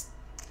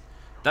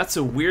 That's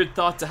a weird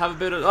thought to have a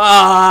bit of.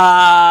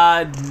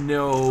 Ah,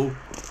 no.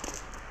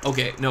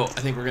 Okay, no, I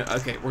think we're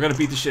gonna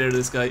beat the shit out of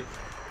this guy.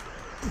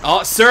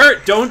 Oh,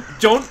 sir, don't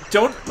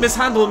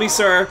mishandle me,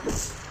 sir.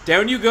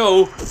 Down you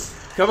go.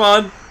 Come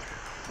on.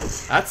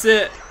 That's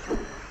it.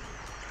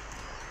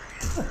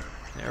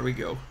 There we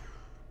go.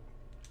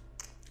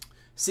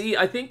 See,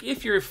 I think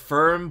if you're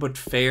firm but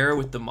fair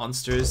with the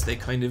monsters, they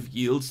kind of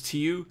yield to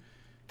you.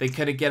 They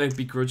kind of get a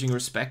begrudging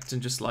respect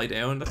and just lie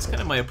down. That's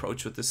kind of my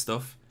approach with this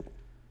stuff.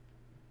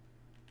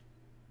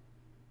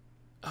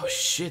 Oh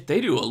shit,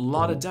 they do a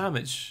lot of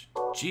damage.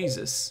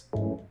 Jesus.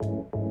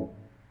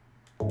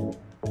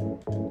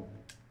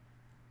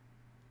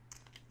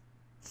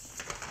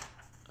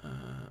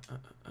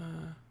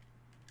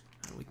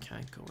 We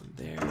can't go in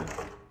there.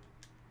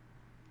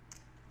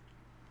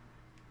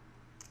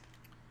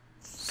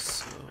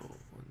 So,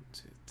 1,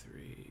 2,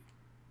 3.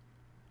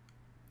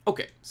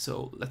 Okay,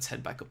 so let's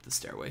head back up the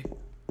stairway.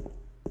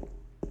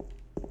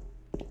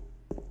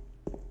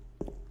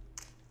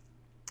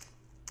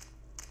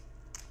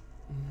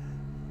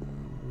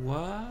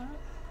 What?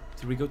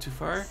 Did we go too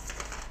far?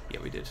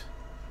 Yeah, we did.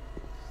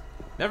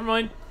 Never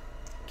mind.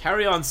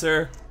 Carry on,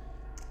 sir.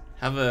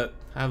 Have a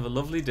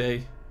lovely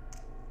day.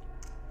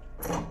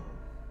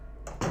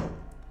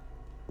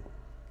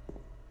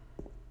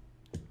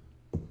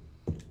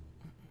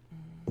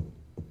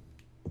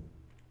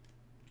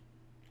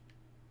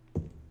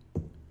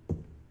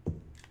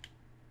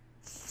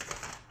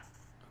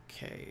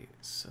 Okay,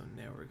 so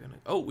now we're gonna.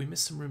 Oh, we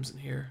missed some rooms in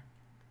here.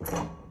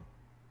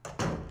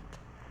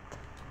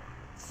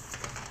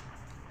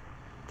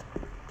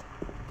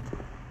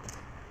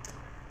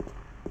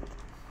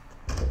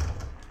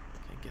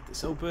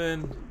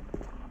 Open.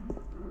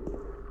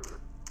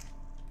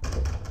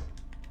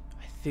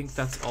 I think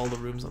that's all the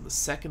rooms on the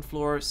second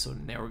floor, so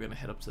now we're gonna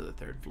head up to the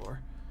third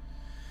floor.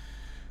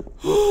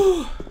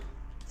 Oh,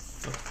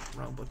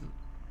 wrong button.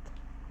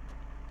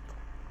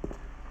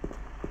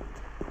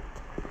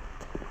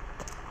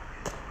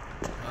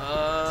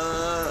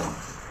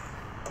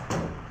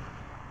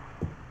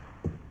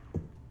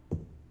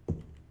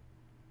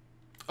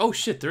 Oh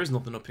shit, there is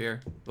nothing up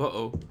here.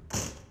 Uh-oh.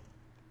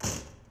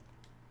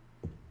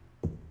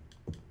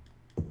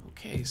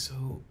 Okay,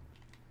 so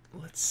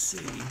let's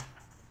see.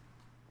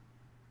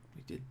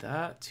 We did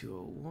that.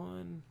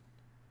 201.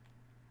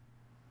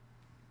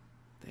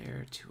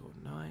 There,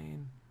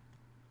 209.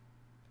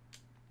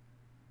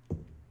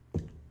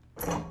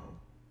 I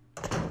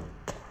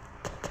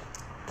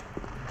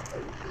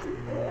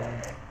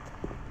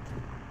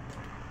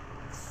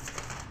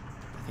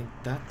think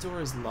that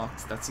door is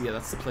locked. That's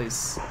the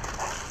place.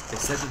 They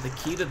said that the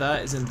key to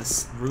that is in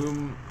this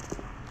room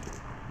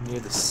near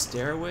the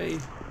stairway.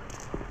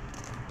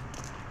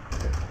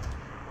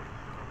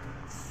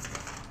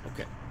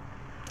 Okay.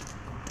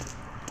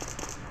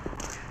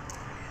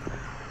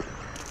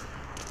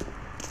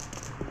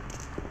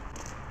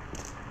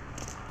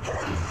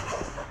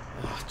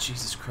 Oh,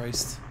 Jesus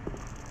Christ.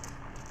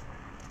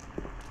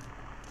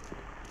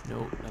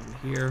 No,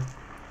 nothing here.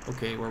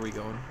 Okay, where are we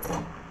going?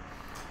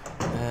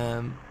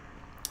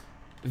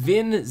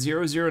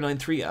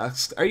 Vin0093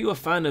 asks, are you a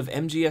fan of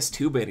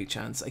MGS2 by any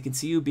chance? I can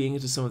see you being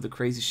into some of the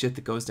crazy shit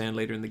that goes down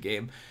later in the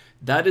game.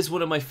 That is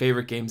one of my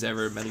favorite games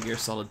ever, Metal Gear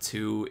Solid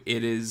 2.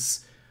 It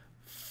is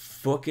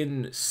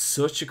fucking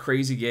such a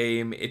crazy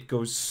game. It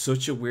goes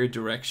such a weird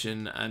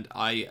direction, and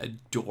I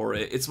adore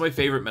it. It's my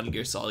favorite Metal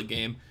Gear Solid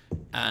game,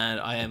 and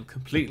I am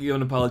completely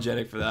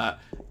unapologetic for that.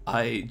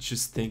 I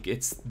just think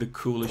it's the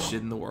coolest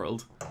shit in the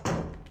world.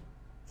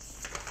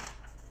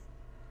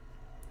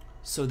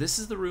 So this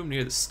is the room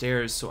near the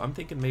stairs, so I'm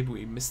thinking maybe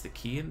we missed the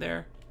key in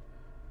there.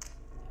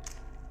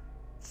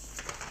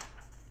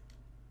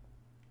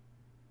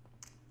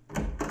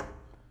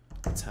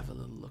 Let's have a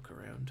little look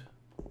around.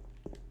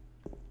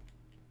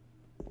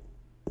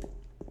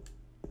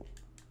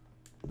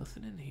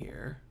 Nothing in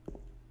here.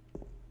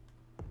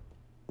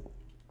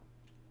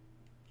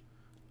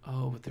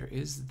 Oh, but there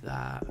is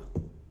that.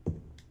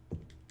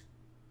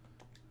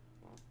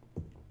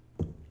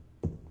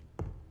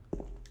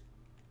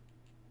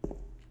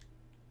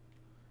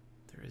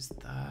 Is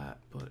that,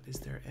 but is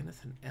there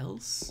anything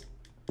else?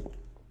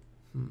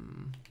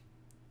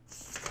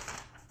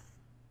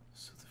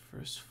 So the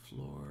first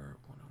floor,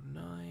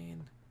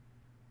 109.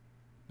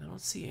 I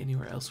don't see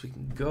anywhere else we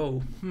can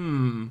go.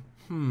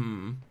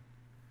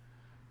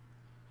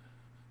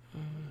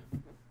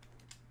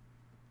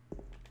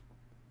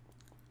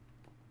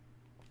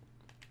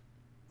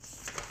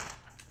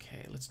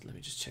 Okay, let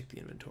me just check the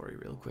inventory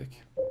real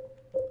quick.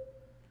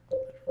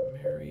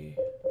 Mary.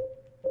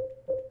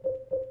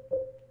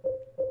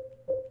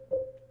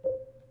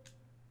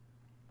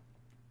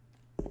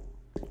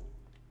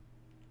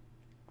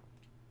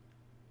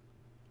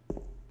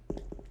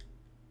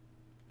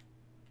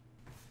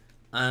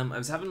 I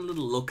was having a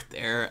little look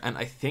there, and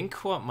I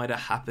think what might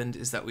have happened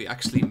is that we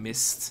actually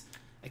missed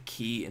a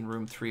key in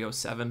room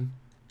 307.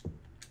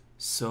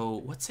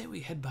 So let's say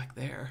we head back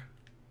there.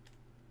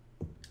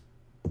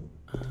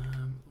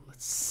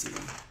 Let's see.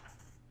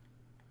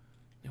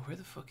 Now where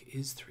the fuck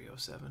is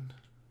 307?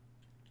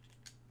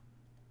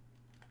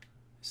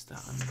 Is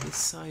that on this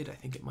side? I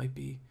think it might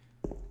be.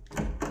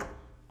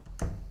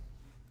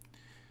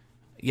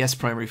 Yes,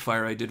 Primary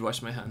Fire, I did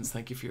wash my hands.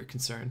 Thank you for your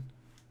concern.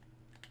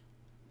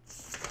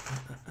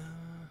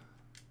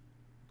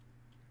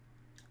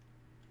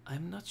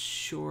 I'm not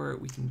sure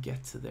we can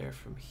get to there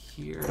from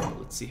here.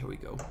 Let's see how we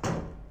go.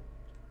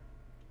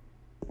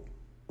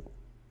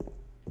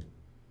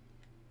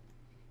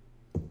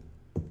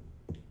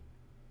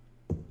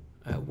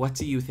 What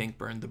do you think,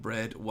 Burn the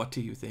Bread? What do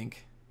you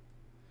think?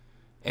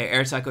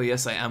 Air Taco,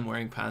 yes, I am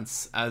wearing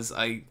pants. As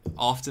I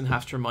often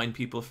have to remind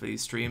people for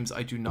these streams,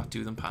 I do not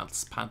do them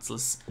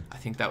pantsless. I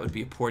think that would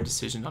be a poor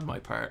decision on my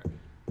part.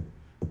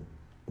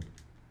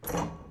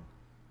 209.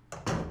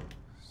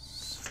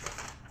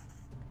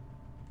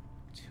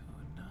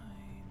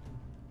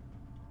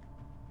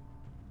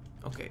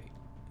 Okay.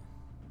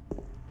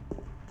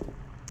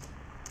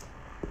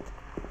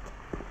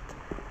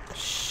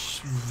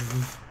 Shh.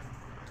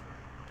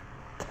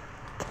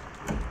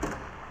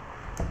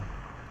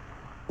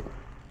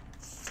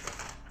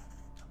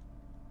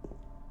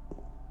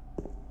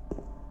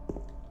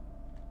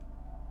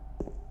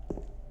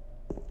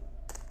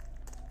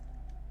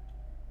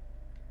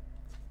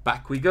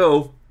 Back we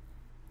go.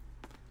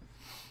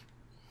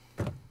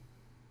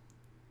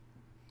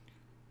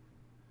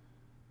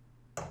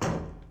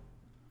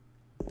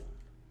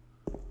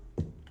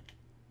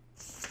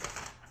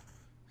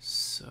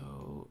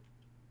 So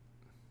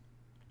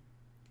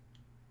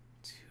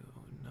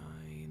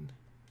 209.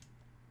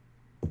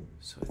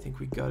 So I think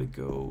we gotta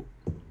go.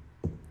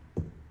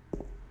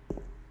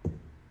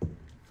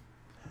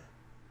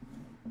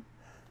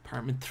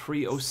 Apartment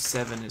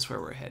 307 is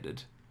where we're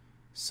headed.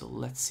 So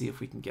let's see if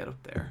we can get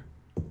up there.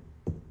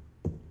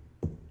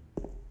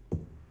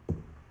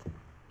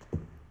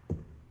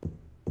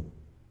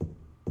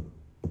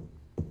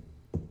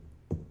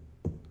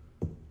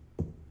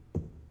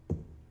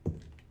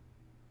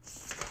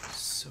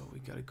 So we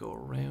gotta go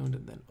around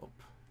and then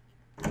up.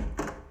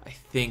 I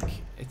think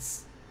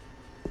it's...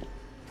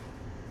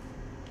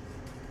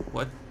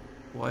 What?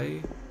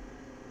 Why?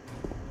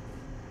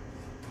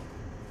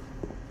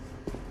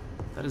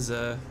 That is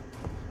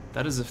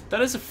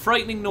a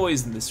frightening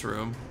noise in this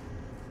room.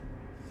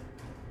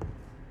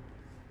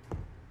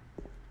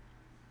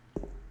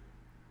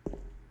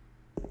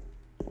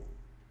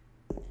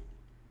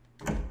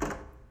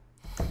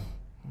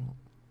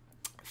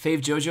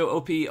 Fave Jojo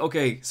OP.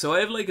 Okay, so I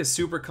have like a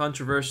super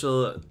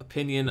controversial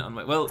opinion on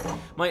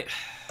my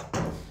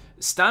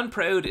Stand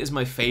Proud is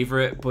my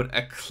favorite, but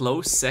a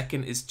close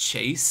second is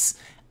Chase.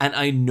 And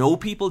I know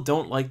people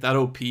don't like that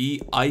OP.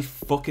 I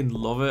fucking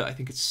love it. I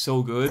think it's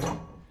so good.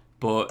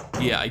 But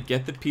yeah, I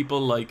get that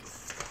people like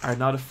are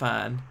not a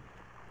fan.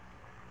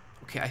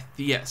 Okay,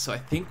 yeah, so I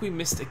think we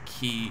missed a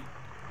key.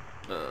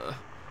 I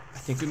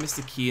think we missed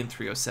a key in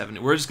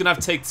 307. We're just gonna have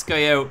to take this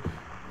guy out.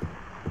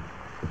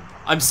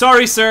 I'm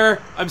sorry,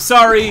 sir. I'm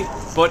sorry,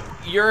 but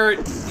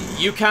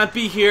you can't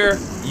be here.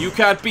 You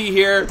can't be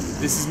here.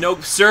 This is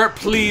no, sir.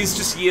 Please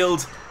just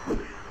yield.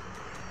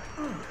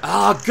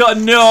 Oh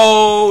God,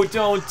 no!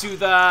 Don't do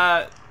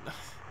that.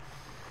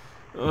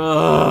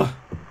 Ugh.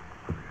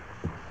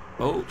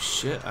 Oh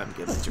shit, I'm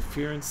getting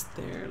interference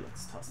there.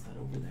 Let's toss that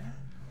over there.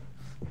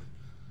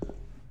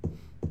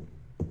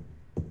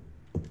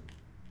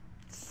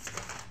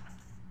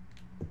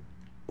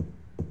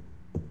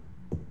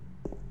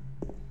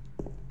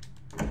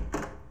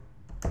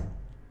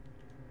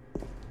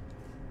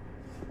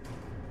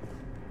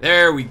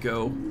 There we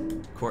go.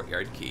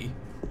 Courtyard key.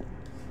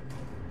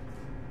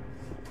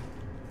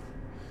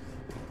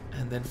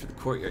 And then for the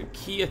courtyard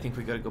key, I think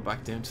we gotta go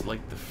back down to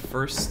like the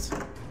first...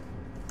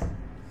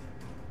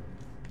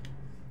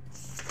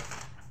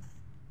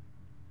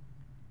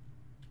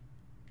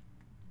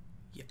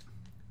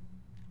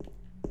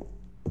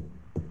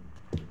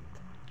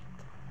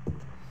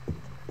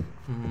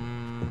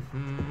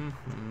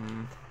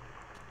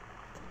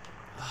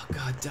 Oh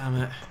God damn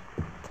it.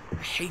 I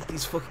hate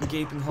these fucking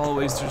gaping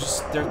hallways.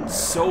 They're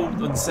so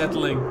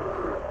unsettling.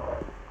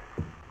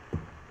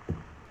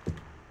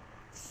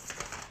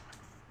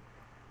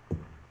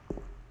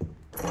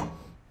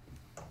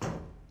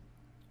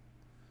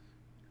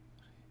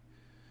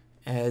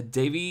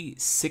 Davey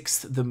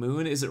Sixth the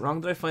Moon. Is it wrong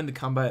that I find the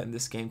combat in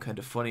this game kind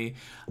of funny?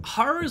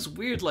 Horror is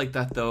weird like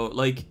that though.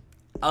 Like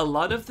a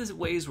lot of the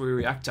ways we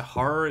react to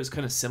horror is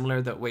kind of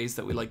similar to ways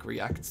that we like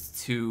react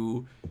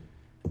to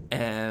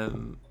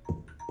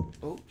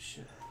oh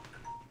shit.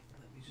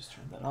 Let me just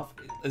turn that off.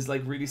 It's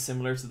like really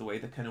similar to the way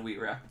that kind of we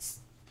react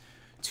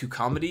to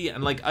comedy,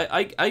 and like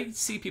I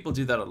see people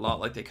do that a lot,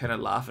 like they kind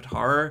of laugh at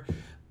horror.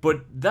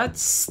 But that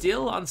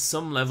still, on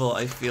some level,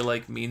 I feel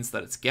like means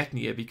that it's getting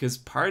you, because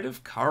part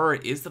of horror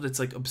is that it's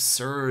like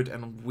absurd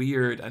and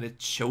weird, and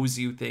it shows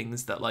you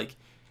things that like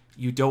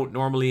you don't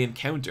normally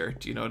encounter.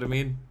 Do you know what I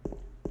mean?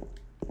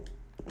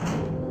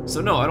 So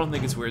no, I don't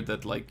think it's weird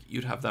that like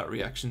you'd have that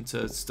reaction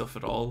to stuff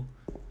at all.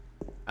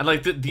 And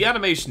like the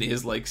animation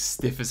is like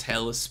stiff as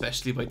hell,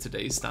 especially by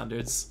today's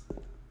standards.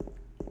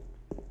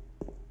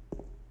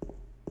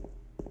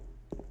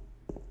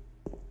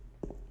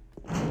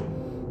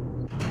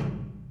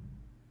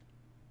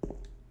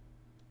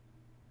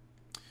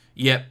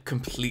 Yep,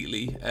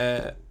 completely.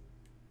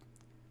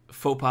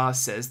 Faux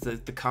says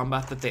that the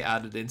combat that they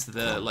added into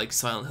the like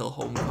Silent Hill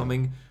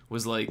Homecoming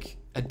was like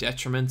a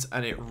detriment,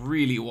 and it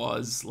really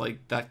was.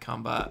 Like that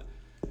combat.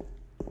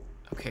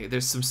 Okay,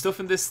 there's some stuff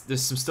in this.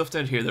 There's some stuff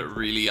down here that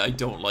really I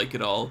don't like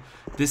at all.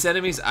 This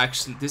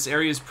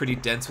area is pretty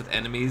dense with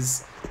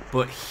enemies,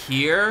 but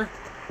here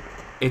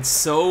it's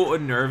so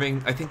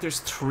unnerving. I think there's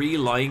 3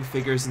 lying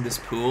figures in this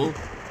pool,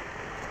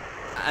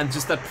 and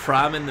just that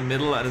pram in the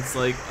middle, and it's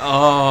like,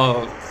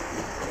 oh,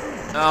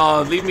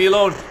 leave me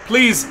alone,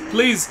 please,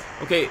 please.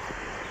 Okay.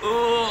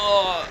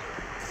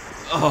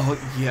 Oh,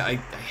 yeah, I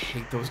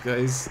hate those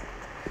guys.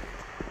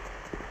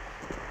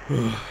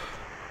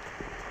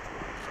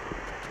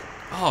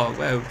 Oh,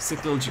 wow,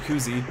 sick little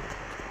jacuzzi.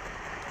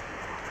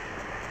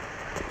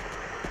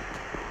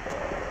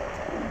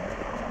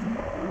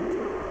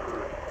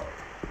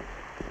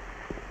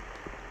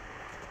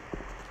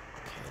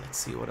 Okay, let's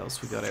see what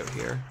else we got out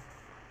here.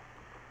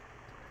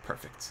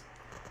 Perfect.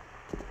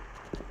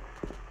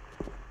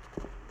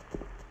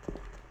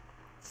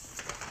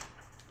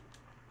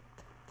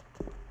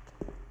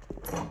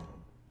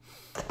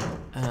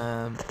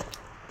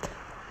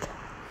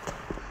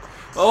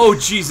 Oh,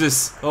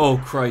 Jesus! Oh,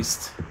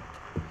 Christ.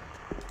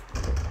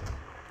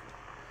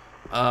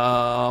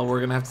 We're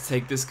gonna have to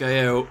take this guy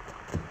out.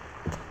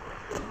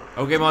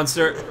 Okay,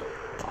 monster.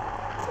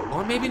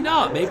 Or maybe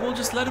not. Maybe we'll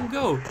just let him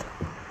go.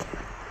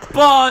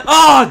 But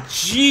oh,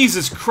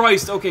 Jesus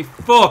Christ. Okay,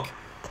 fuck.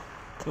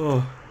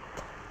 Oh.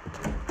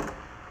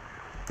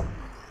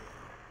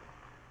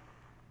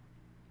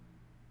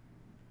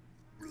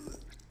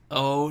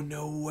 Oh,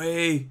 no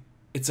way.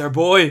 It's our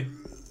boy.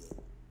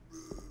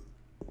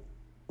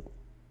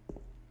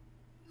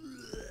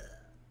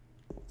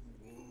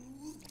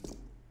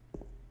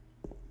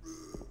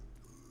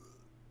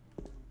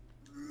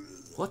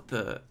 What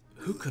the?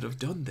 Who could have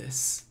done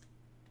this?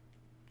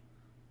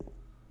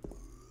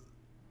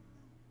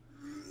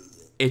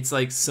 It's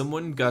like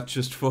someone got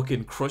just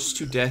fucking crushed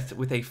to death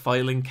with a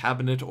filing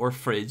cabinet or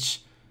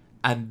fridge,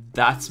 and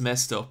that's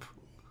messed up.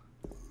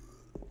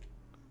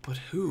 But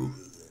who?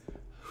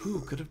 Who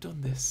could have done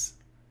this?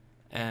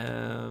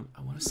 I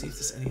want to see if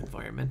there's any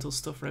environmental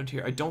stuff around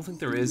here. I don't think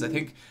there is. I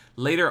think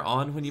later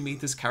on when you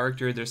meet this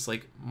character, there's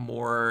like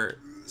more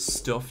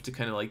stuff to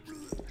kind of like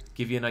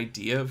give you an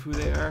idea of who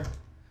they are.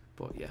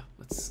 But yeah,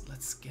 let's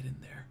get in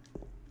there.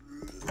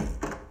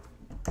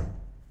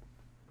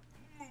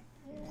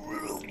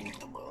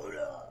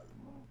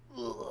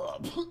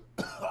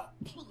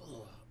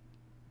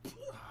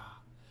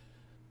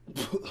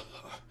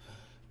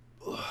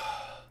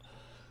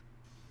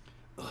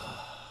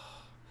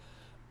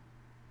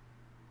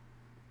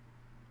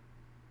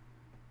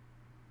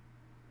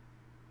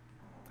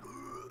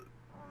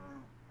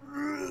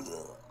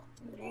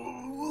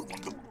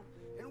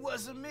 It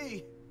wasn't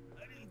me.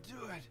 I didn't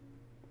do it.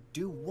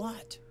 Do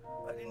what?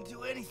 I didn't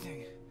do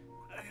anything.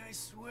 I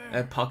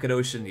swear. Pocket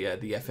Ocean, yeah,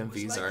 the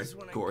FMVs are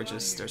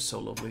gorgeous. They're so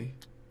lovely.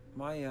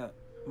 My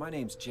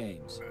name's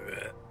James.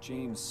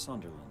 James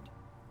Sunderland.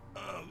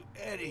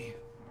 Eddie.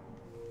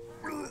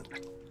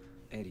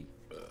 Eddie.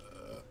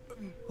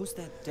 Who's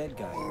that dead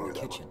guy in the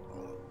kitchen?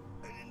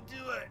 I didn't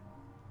do it.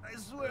 I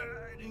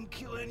swear I didn't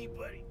kill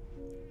anybody.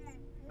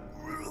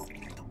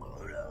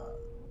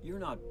 You're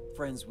not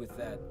friends with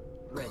that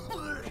red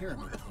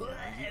pyramid thing,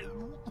 are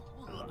you?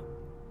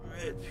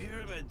 Red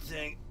pyramid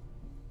thing?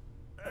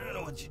 I don't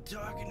know what you're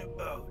talking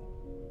about.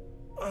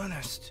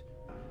 Honest.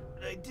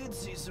 But I did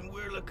see some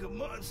weird looking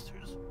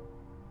monsters.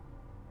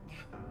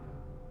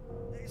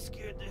 They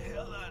scared the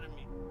hell out of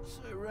me,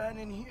 so I ran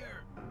in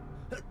here.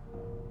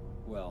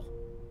 Well,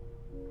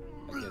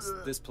 I guess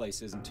this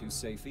place isn't too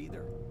safe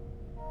either.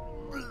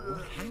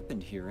 What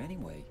happened here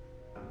anyway?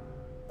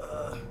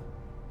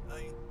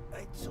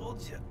 I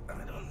told you,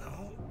 I don't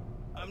know.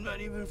 I'm not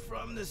even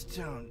from this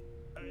town.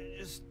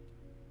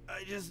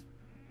 I just...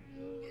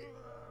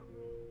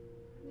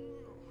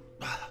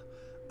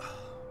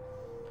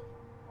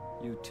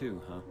 You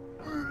too, huh?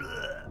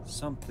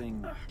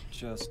 Something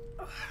just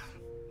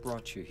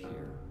brought you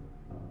here,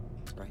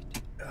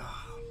 right?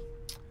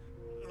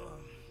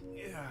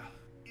 Yeah,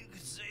 you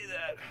could say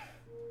that.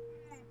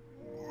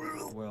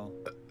 Well,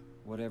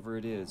 whatever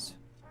it is,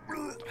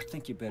 I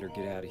think you better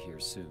get out of here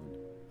soon.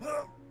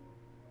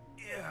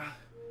 Yeah,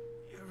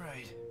 you're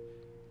right.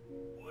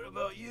 What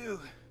about you?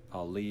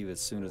 I'll leave as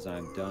soon as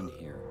I'm done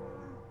here.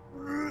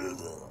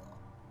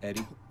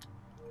 Eddie,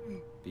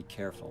 be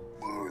careful.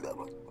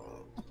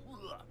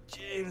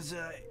 James,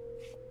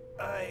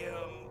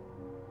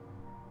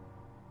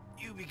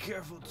 you be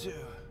careful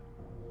too.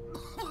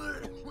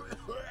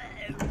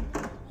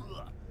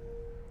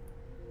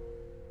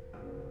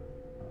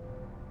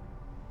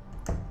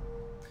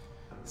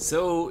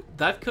 So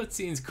that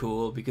cutscene's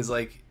cool because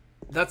like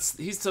that's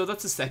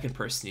the second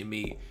person you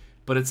meet.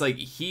 But it's like,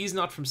 he's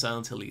not from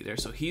Silent Hill either.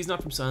 So he's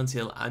not from Silent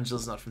Hill.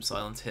 Angela's not from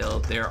Silent Hill.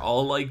 They're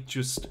all like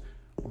just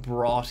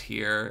brought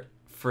here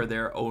for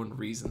their own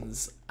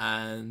reasons.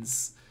 And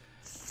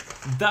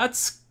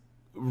that's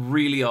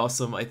really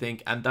awesome, I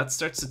think. And that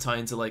starts to tie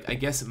into, like, I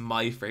guess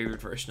my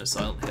favorite version of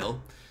Silent Hill.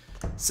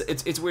 So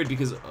it's weird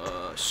because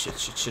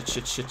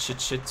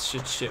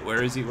shit.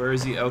 Where is he?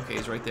 Okay,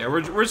 he's right there.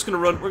 We're just gonna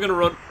run. We're gonna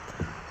run.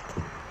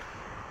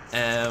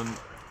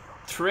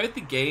 Throughout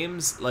the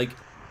games, like,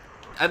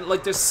 and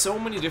like, there's so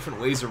many different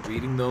ways of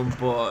reading them,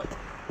 but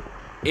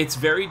it's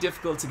very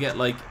difficult to get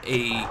like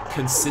a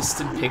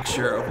consistent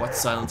picture of what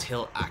Silent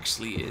Hill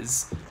actually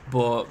is.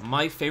 But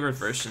my favorite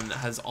version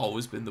has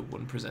always been the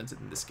one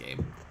presented in this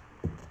game.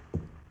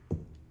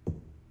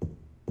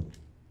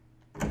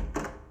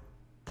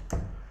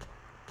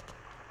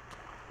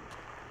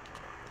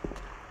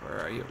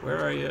 Where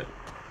are you?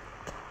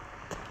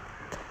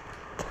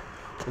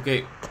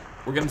 Okay,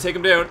 we're gonna take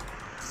him down.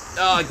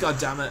 Oh, god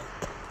damn it.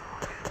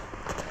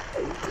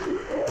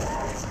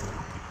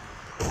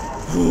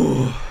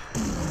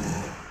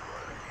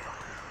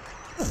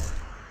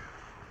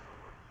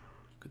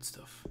 Good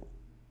stuff.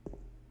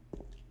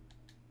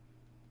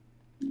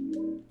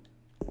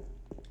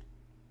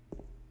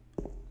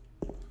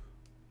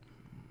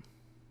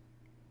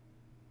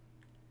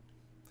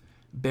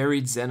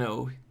 Buried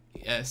Zeno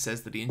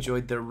says that he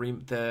enjoyed the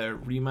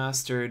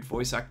remastered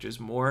voice actors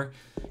more.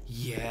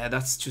 Yeah,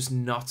 that's just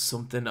not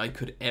something I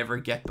could ever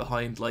get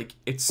behind. Like,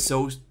 it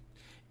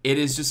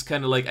is just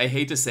kind of like, I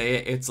hate to say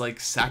it, it's like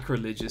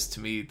sacrilegious to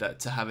me that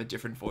to have a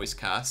different voice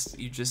cast.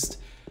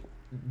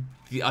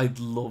 I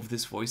love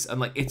this voice, and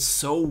like, it's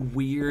so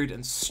weird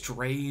and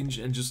strange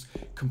and just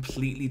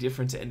completely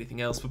different to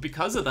anything else. But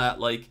because of that,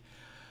 like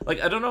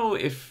I don't know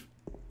if,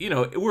 you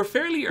know, we're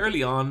fairly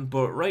early on,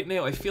 but right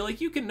now I feel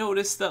like you can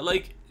notice that,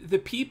 like, the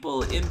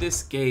people in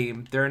this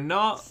game, they're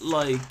not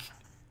like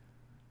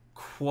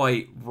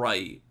quite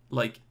right,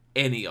 like,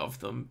 any of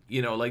them,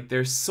 you know, like,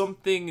 there's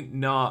something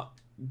not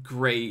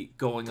great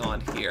going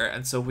on here.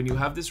 And so when you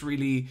have this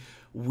really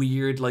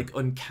weird, like,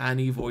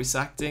 uncanny voice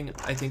acting,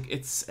 I think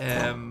it's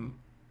a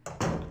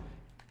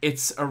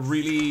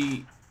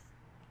really,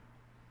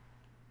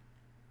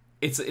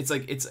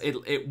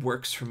 it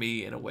works for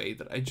me in a way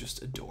that I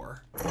just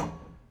adore.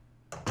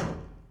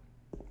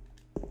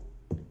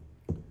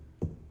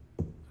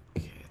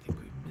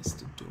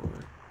 Missed a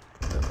door.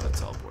 No,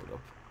 that's all boarded up.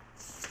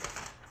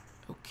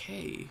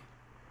 Okay.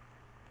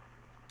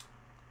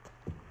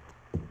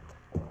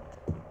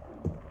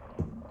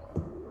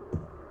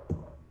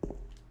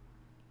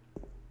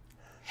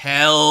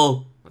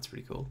 Hell! That's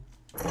pretty cool.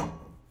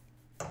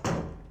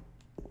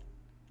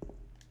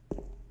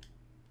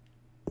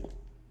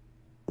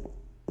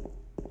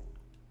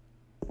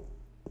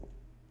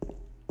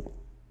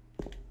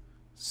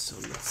 So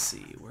let's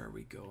see, where are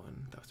we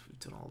going? We've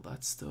done all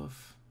that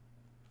stuff.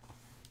 I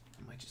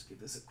might just give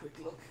this a quick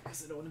look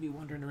because I don't want to be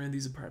wandering around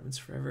these apartments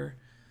forever.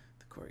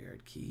 The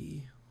courtyard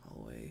key,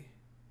 hallway,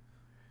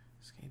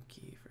 escape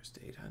key, first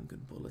aid,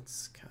 handgun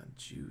bullets, canned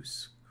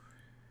juice.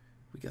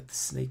 We got the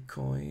snake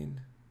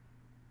coin.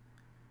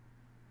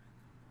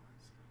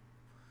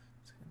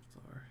 Second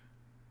floor.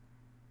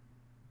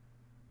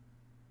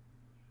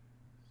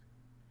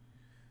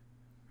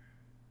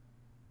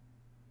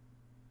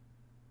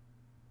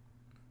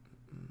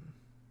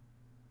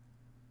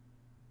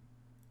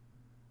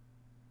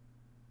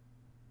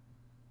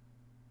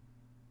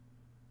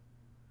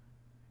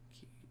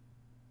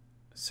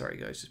 Sorry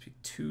guys, just be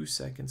 2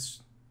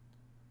 seconds.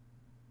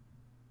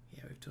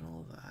 Yeah, we've done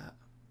all of that.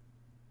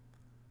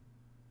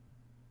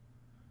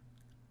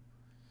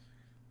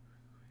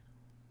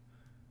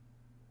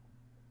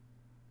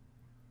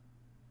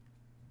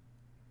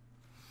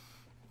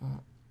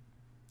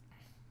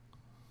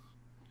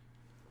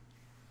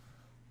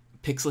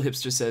 Pixel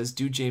Hipster says,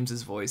 do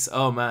James's voice.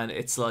 Oh man,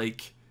 it's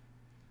like,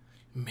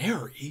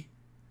 Mary?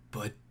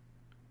 But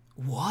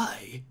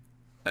why?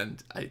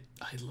 And I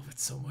love it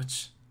so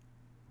much.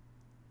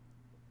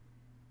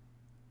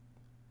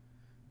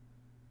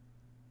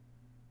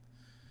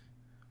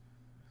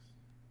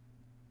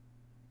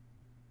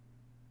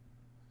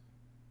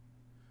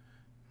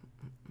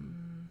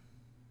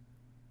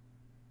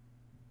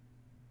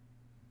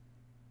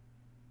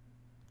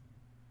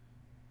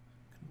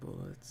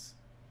 Bullets.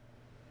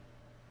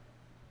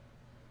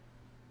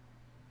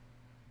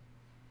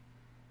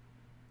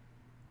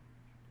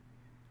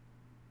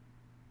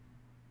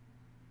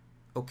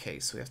 Okay,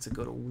 so we have to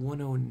go to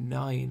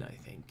 109, I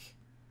think.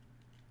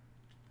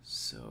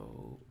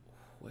 So,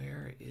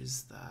 where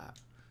is that?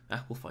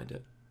 Ah, we'll find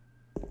it.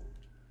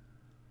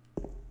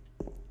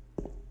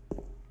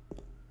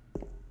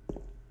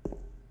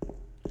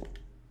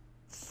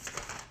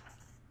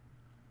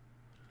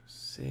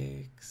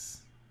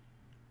 Six.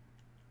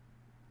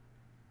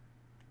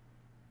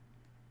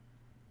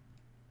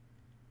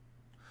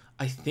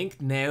 I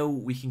think now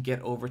we can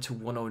get over to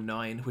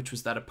 109, which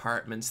was that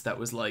apartment that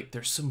was like,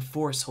 there's some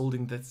force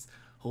holding this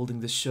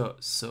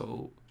shut,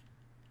 so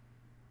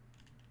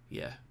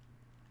yeah.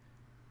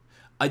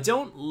 I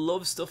don't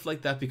love stuff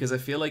like that because I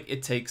feel like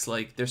it takes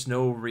like there's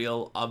no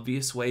real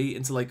obvious way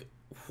into like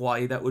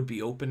why that would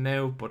be open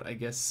now, but I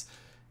guess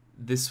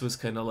this was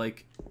kind of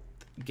like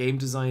game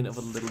design of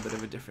a little bit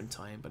of a different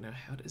time. But now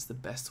how is the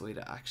best way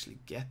to actually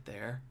get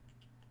there?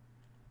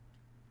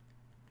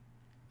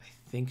 I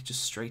think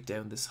just straight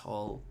down this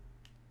hall.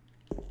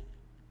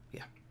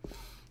 Yeah.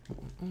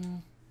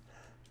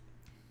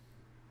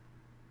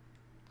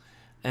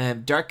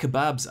 Dark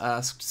Kebabs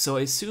asked, so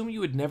I assume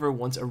you would never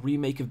want a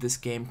remake of this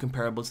game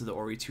comparable to the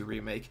Ori 2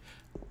 remake.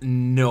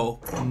 No,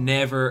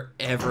 never,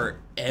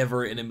 ever,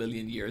 ever in a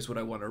million years would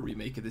I want a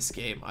remake of this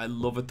game. I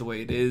love it the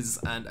way it is,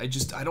 and I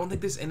don't think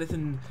there's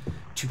anything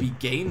to be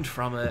gained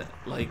from it.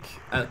 Like,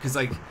 because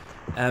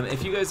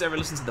if you guys ever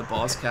listen to the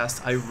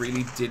Bosscast, I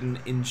really didn't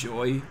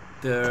enjoy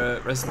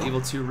the Resident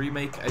Evil 2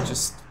 remake. I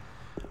just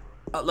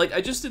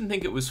didn't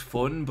think it was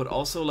fun, but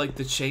also like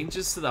the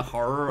changes to the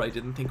horror I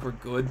didn't think were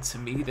good. To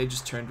me, they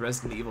just turned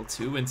Resident Evil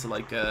 2 into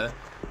like a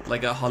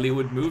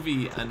Hollywood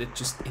movie, and it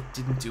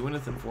didn't do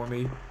anything for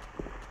me.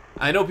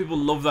 I know people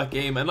love that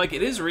game, and like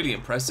it is really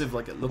impressive,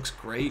 like it looks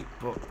great,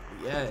 but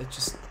yeah, it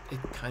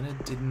kind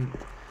of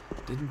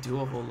didn't do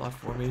a whole lot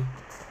for me.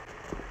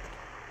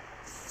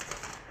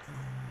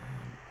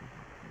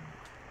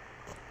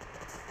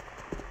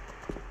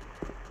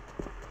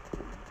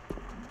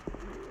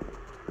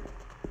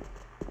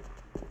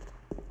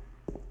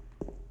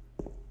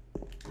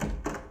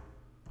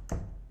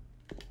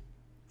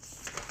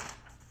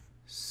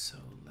 So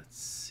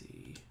let's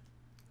see.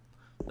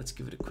 Let's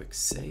give it a quick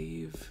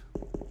save.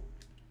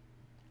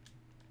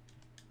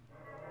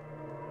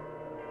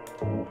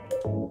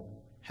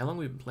 How long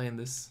have we been playing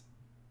this?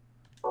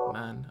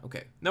 Man,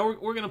 okay. Now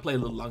we're gonna play a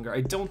little longer.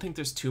 I don't think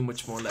there's too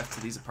much more left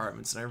to these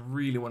apartments, and I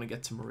really want to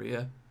get to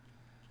Maria.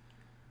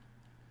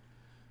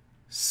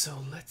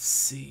 So let's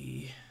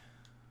see.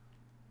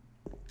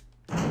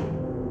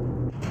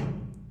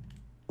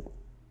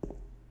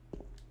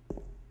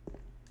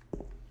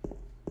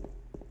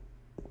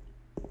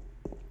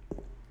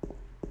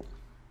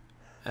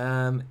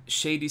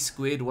 Shady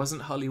Squid,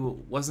 wasn't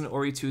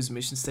Ori 2's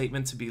mission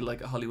statement to be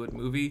like a Hollywood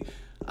movie?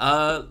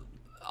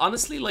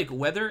 Honestly, like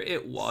whether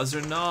it was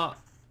or not,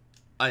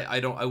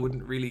 I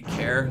wouldn't really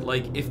care.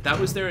 Like if that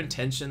was their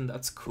intention,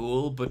 that's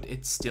cool, but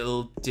it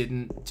still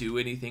didn't do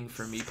anything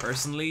for me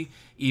personally,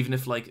 even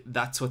if like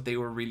that's what they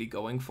were really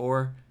going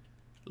for.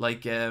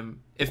 Like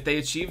if they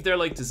achieved their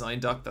like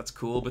design doc, that's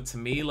cool, but to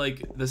me,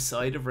 like the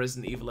side of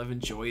Resident Evil I've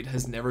enjoyed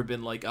has never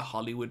been like a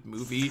Hollywood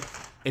movie.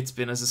 It's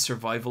been as a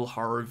survival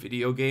horror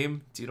video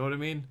game. Do you know what I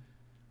mean?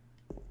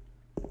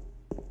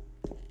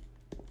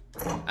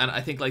 And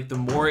I think like the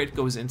more it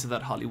goes into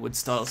that Hollywood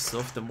style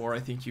stuff, the more I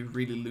think you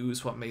really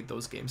lose what made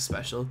those games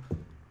special.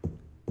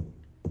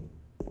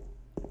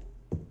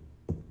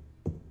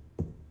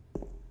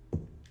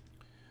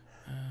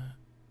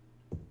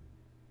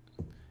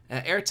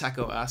 Air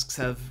Taco asks,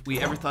 have we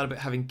ever thought about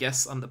having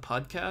guests on the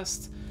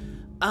podcast?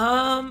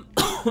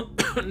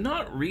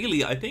 Not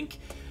really. I think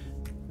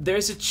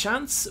there's a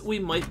chance we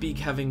might be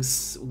having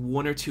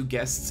one or two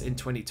guests in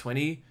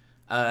 2020.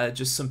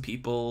 Just some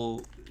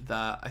people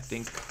that I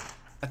think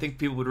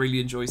people would really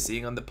enjoy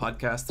seeing on the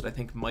podcast that I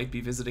think might be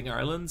visiting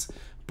Ireland.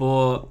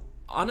 But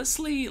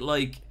honestly,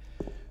 like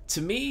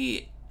to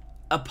me,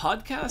 a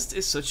podcast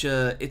is such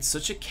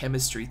a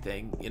chemistry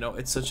thing, you know.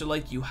 It's such a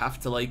like you have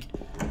to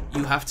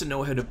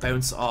know how to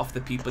bounce off the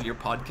people you're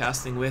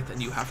podcasting with,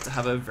 and you have to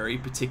have a very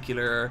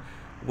particular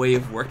way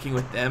of working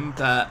with them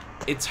that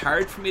it's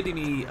hard for me to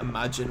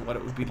imagine what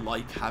it would be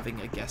like having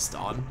a guest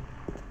on.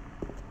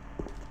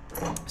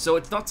 So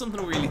it's not something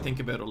I really think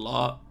about a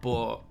lot,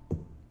 but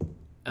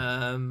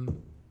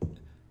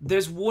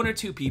there's one or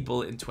two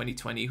people in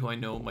 2020 who I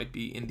know might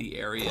be in the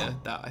area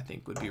that I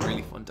think would be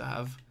really fun to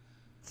have.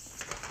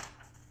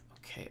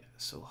 Okay,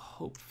 so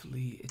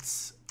hopefully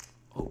it's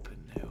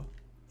open now.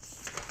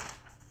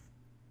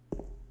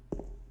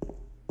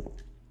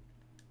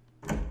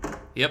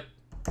 Yep.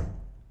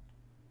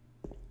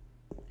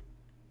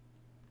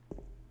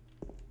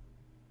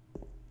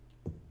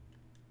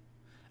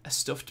 A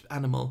stuffed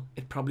animal.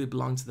 It probably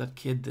belonged to that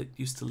kid that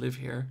used to live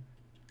here.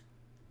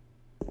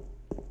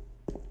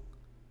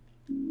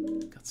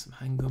 Got some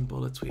handgun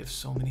bullets. We have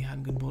so many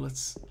handgun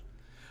bullets.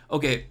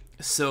 Okay,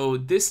 so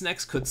this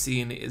next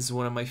cutscene is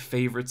one of my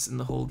favorites in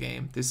the whole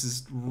game. This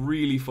is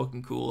really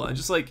fucking cool. And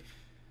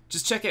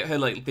just check out how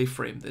like they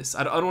framed this.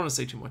 I don't want to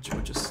say too much,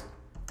 but just...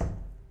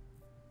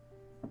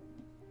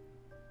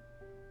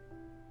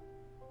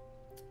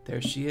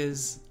 There she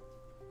is.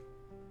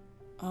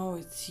 Oh,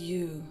 it's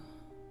you.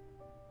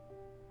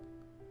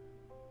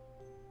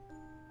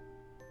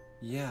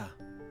 Yeah,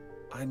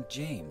 I'm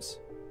James.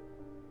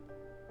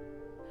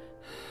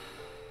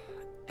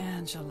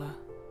 Angela.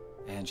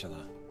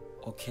 Angela,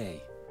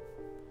 okay.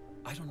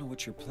 I don't know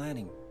what you're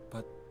planning,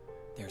 but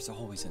there's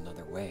always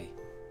another way.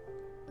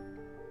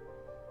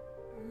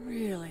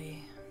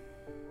 Really?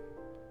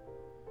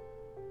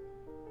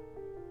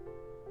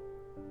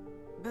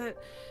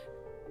 But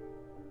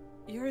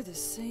you're the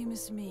same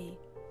as me.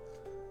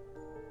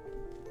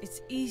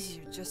 It's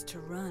easier just to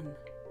run.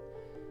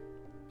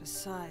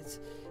 Besides,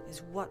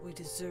 is what we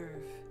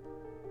deserve.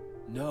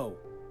 No,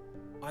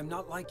 I'm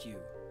not like you.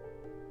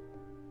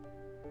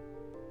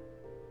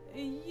 Are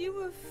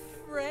you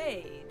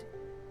afraid?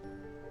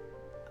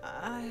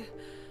 I'm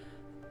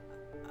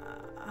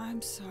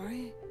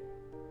sorry.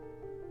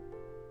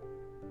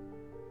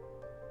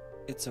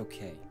 It's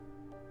okay.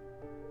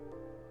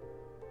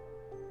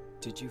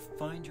 Did you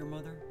find your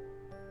mother?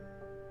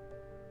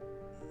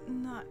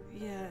 Not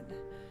yet.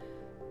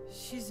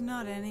 She's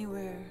not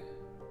anywhere.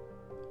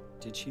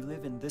 Did she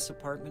live in this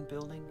apartment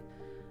building?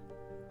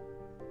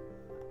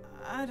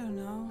 I don't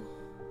know.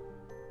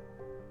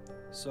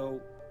 So,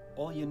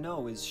 all you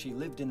know is she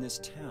lived in this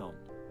town.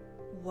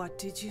 What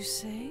did you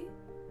say?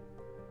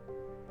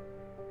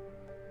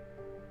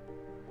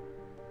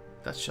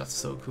 That shot's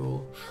so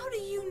cool. How do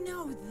you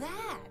know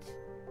that?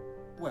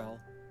 Well,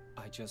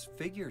 I just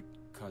figured,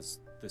 'cause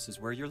this is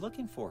where you're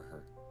looking for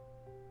her.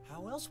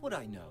 How else would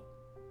I know?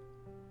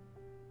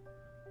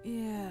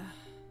 Yeah.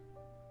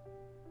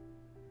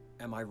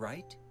 Am I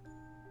right?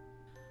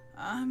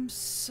 I'm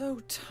so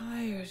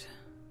tired.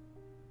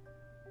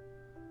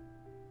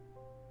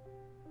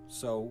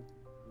 So,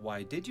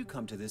 why did you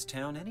come to this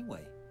town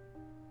anyway?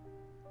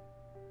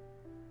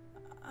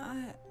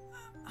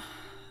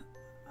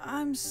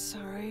 I'm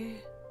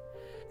sorry.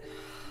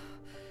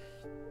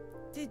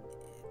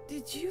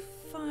 Did you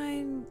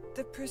find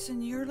the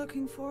person you're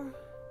looking for?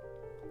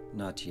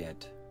 Not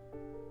yet.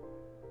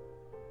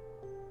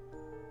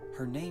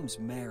 Her name's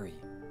Mary.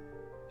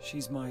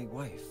 She's my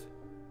wife.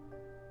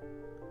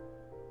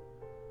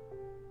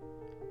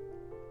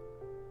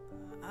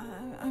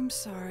 I'm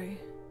sorry.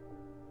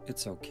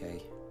 It's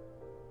okay.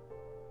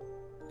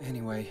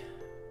 Anyway,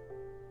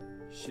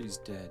 she's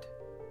dead.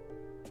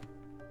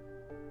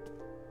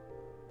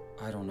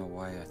 I don't know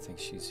why I think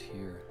she's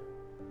here.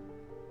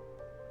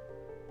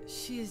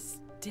 She is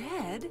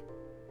dead?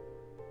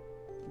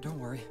 Don't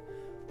worry.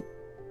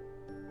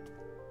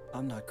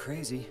 I'm not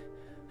crazy.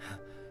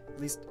 At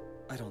least,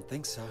 I don't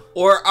think so.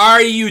 Or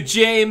are you,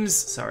 James?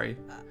 Sorry.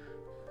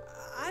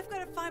 I've got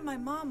to find my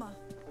mama.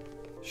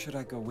 Should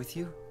I go with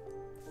you?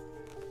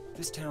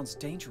 This town's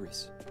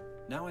dangerous.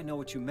 Now I know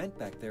what you meant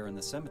back there in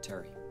the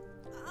cemetery.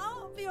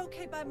 I'll be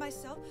okay by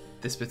myself.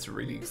 This bit's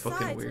really Besides,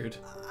 fucking weird.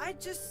 I'd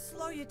just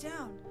slow you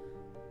down.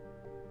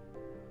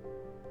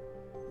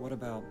 What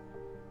about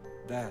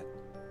that?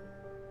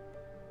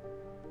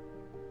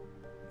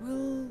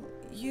 Will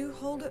you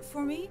hold it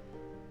for me?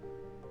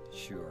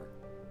 Sure.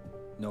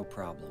 No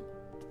problem.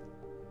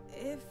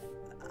 If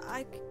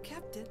I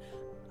kept it,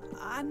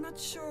 I'm not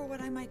sure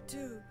what I might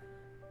do.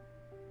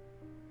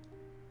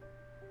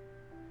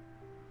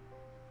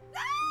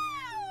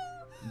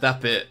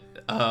 That bit.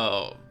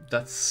 Oh,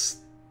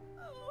 that's...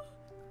 Oh,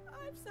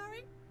 I'm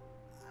sorry.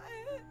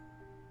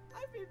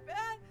 I've been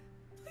bad.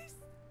 Please,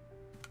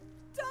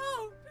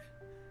 don't.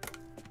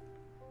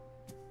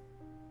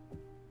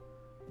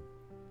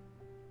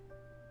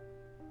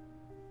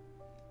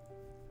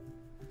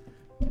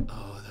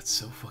 Oh, that's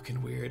so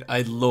fucking weird.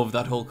 I love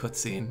that whole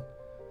cutscene.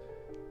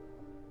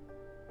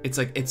 It's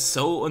like, it's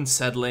so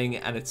unsettling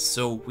and it's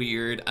so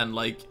weird and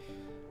like...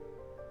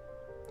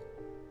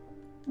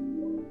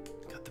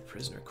 Got the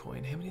prisoner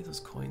coin. How many of those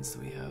coins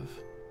do we have?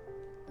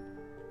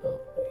 Oh,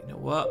 you know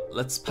what?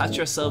 Let's patch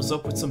ourselves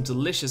up with some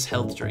delicious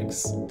health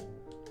drinks.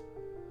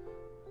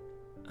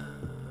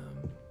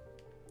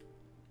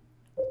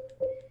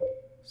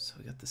 So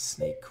we got the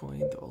snake coin,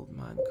 the old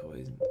man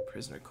coin, the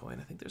prisoner coin.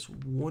 I think there's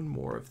one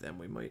more of them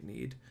we might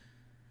need.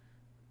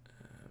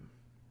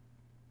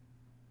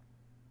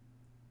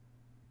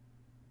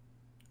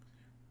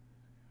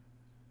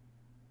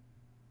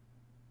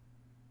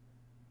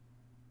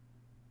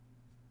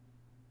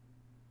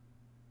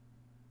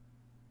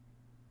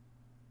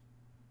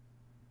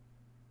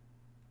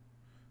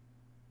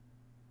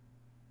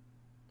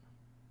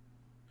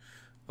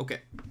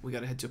 Okay, we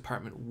gotta head to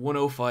apartment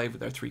 105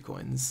 with our 3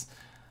 coins.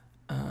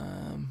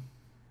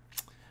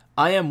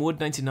 I am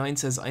Wood99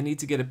 says, I need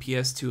to get a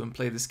PS2 and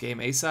play this game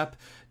ASAP.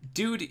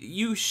 Dude,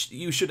 you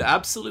should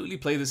absolutely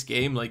play this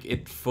game. Like,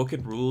 it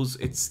fucking rules.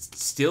 It's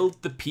still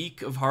the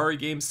peak of horror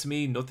games to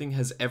me. Nothing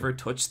has ever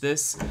touched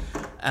this.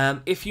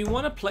 If you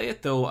want to play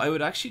it, though, I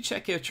would actually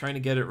check out trying to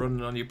get it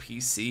running on your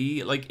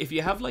PC. Like, if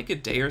you have, like, a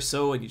day or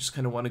so and you just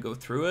kind of want to go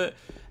through it,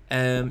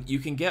 you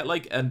can get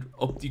like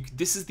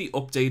this is the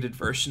updated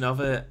version of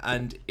it,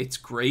 and it's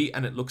great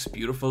and it looks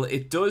beautiful.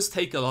 It does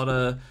take a lot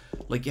of,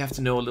 like, you have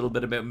to know a little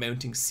bit about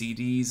mounting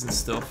CDs and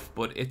stuff,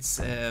 but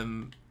it's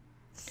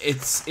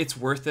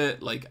worth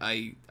it. Like,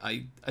 I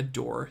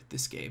adore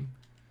this game.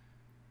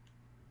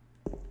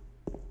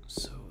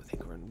 So I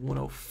think we're in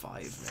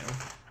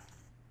 105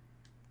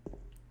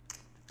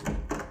 now.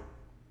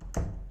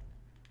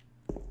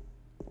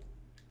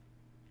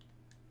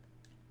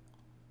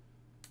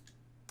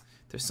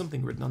 There's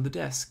something written on the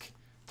desk.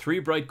 3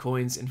 bright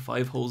coins in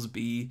 5 holes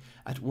B.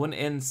 At one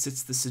end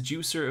sits the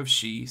seducer of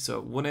she. So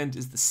at one end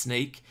is the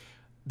snake.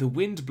 The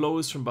wind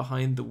blows from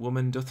behind, the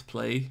woman doth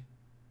play.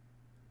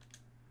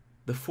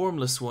 The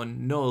formless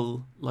one,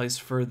 null, lies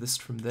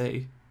furthest from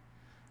they.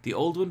 The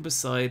old one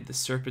beside, the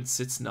serpent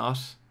sits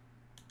not.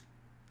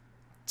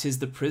 'Tis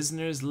the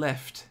prisoner's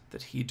left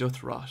that he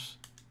doth rot.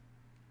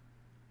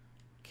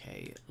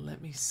 Okay,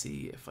 let me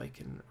see if I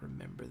can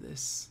remember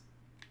this.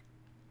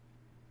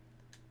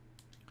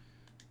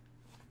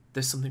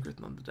 There's something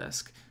written on the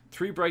desk.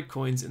 3 bright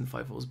coins in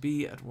 5 holes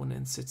B. At one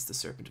end sits the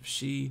serpent of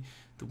she.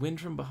 The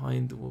wind from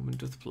behind the woman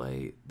doth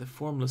play. The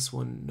formless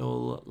one,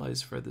 null,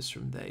 lies furthest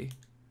from they.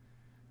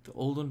 The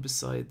old one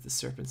beside the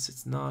serpent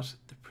sits not.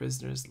 The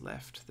prisoner's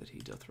left that he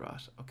doth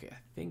rot. Okay,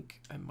 I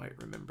think I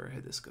might remember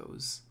how this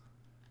goes.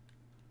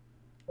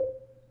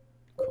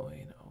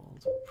 Coin,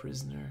 old,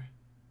 prisoner.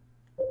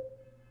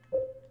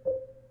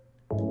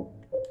 Found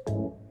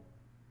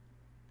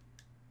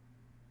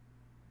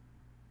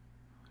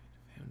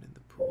in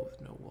the pool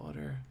with no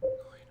water.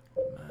 Coin,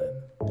 old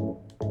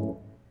man.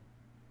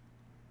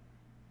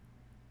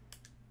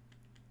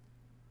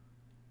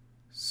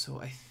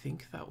 So I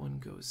think that one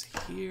goes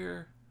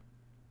here.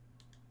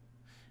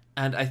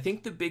 And I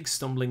think the big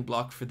stumbling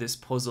block for this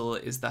puzzle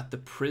is that the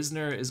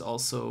prisoner is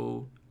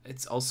also,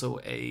 it's also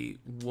a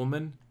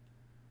woman.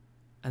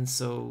 And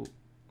so,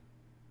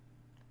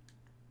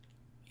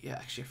 yeah,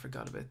 actually I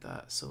forgot about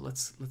that. So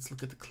let's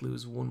look at the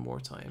clues one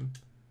more time.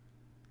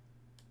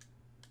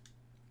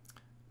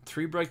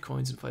 3 bright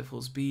coins in 5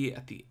 holes B.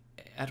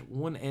 At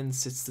one end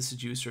sits the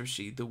seducer of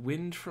she. The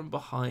wind from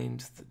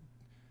behind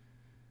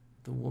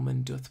the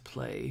woman doth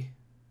play.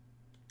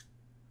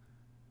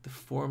 The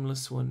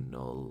formless one,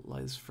 null,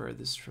 lies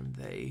furthest from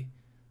they.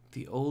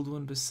 The old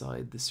one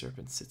beside the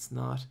serpent sits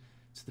not.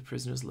 To the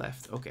prisoner's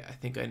left. Okay, I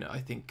think I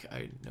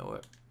know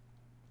it.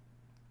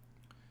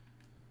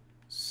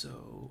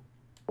 So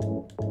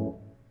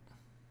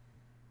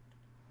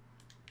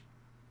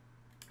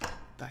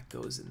that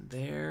goes in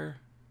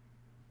there.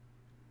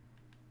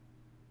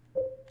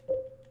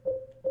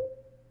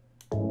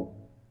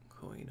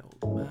 Coin,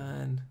 old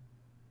man.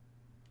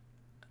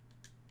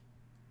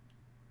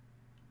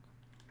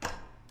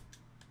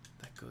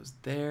 Goes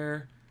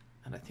there,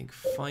 and I think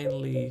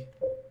finally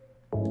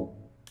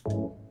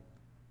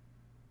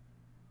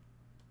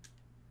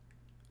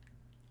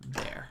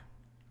there.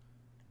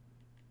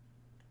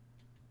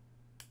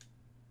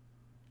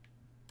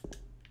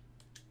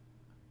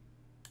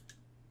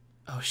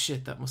 Oh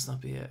shit, that must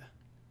not be it.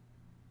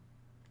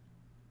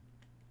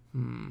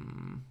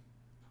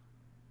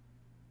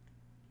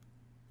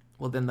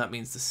 Well, then that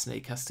means the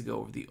snake has to go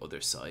over the other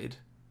side.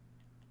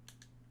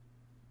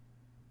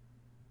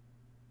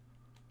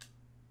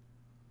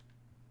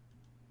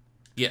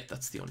 Yeah,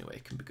 that's the only way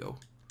it can go.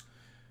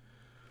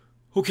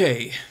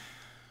 Okay.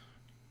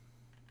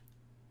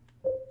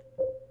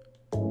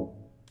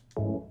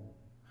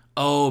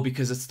 Oh,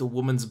 because it's the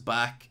woman's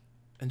back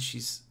and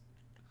she's...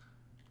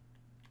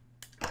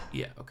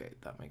 Yeah, okay,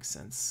 that makes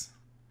sense.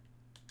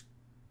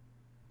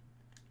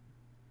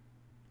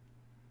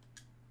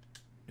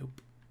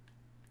 Nope.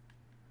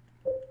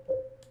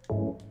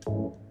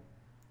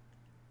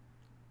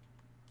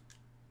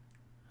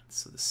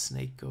 So the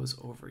snake goes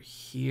over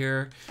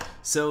here.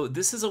 So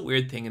this is a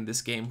weird thing in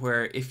this game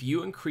where if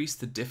you increase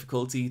the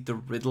difficulty, the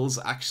riddles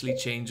actually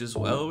change as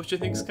well, which I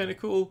think is kind of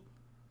cool.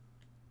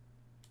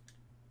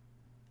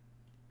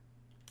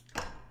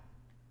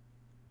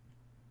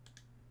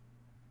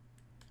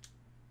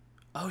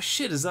 Oh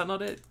shit, is that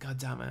not it? God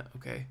damn it.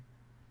 Okay.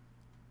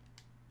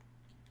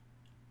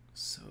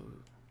 So...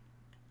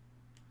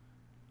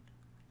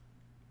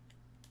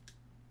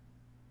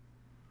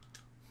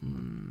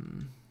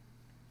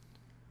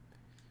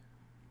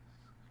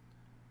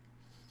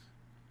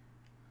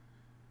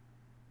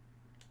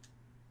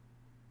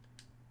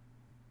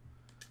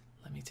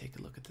 Let me take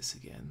a look at this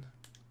again.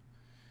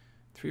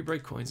 3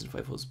 bright coins in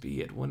 5 holes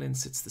B. At one end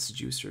sits the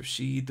seducer of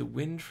she. The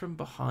wind from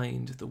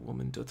behind the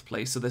woman doth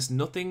play. So there's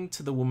nothing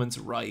to the woman's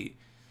right.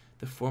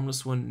 The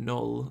formless one,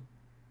 null,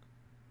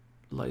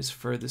 lies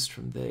furthest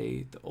from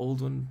they. The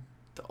old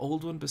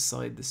one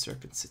beside the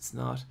serpent sits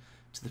not.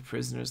 To the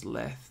prisoner's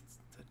left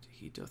that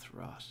he doth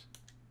rot.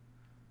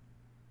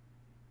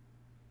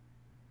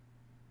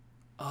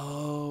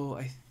 Oh,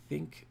 I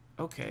think...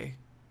 Okay.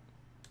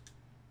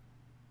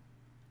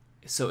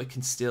 So it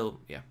can still...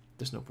 Yeah,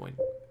 there's no point.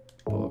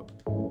 But,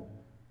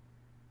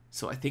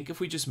 so I think if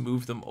we just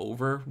move them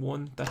over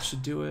one, that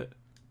should do it.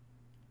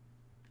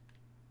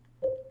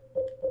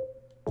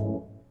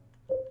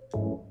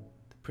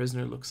 The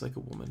prisoner looks like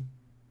a woman.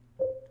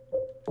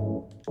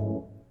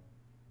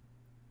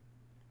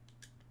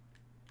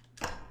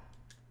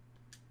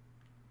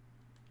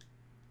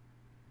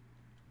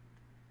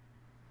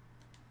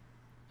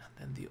 And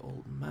then the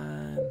old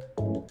man.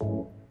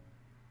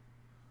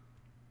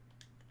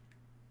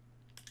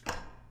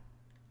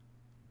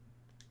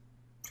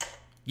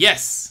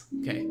 Yes!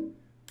 Okay.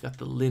 Got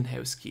the Lynn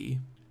House key.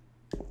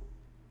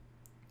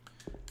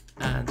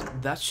 And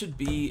that should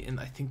be in,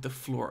 I think, the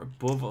floor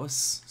above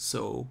us.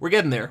 So we're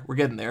getting there. We're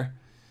getting there.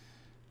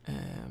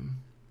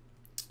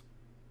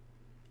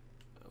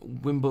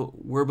 Wimble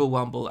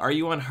Womble, are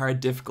you on hard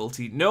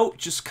difficulty? No,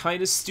 just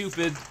kind of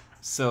stupid.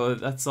 So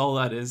that's all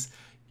that is.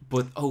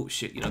 But, oh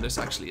shit, you know, there's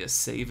actually a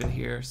save in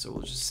here. So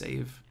we'll just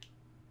save.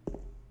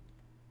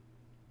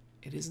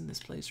 It is in this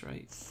place,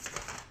 right?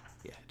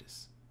 Yeah, it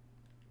is.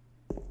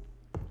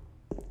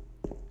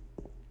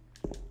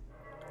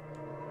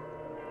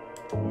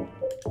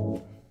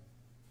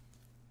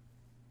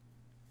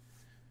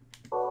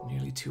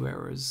 Nearly 2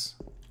 hours.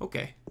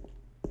 Okay.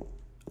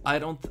 I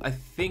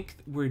think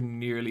we're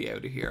nearly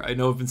out of here. I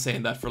know I've been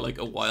saying that for like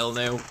a while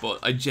now, but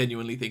I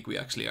genuinely think we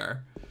actually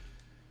are.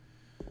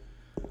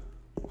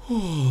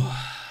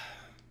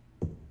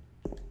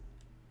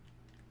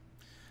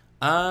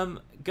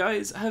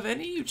 Guys, have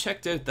any of you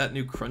checked out that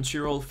new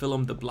Crunchyroll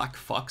film, The Black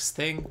Fox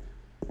thing?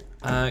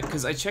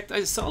 Because I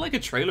saw like a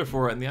trailer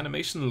for it and the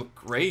animation looked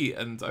great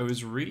and I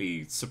was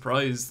really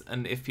surprised,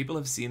 and if people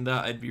have seen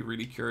that, I'd be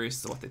really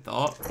curious to what they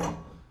thought.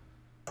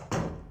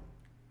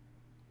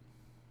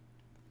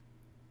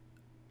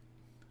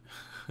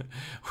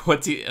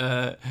 What do you,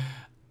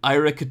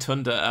 Ira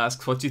Katunda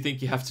asks, what do you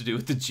think you have to do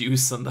with the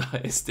juice on the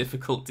highest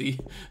difficulty?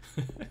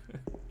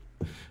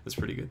 That's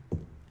pretty good.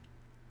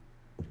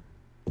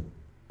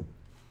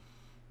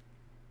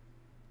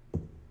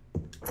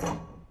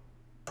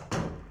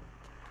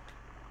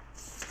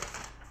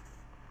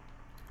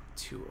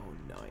 $209,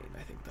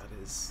 I think that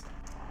is.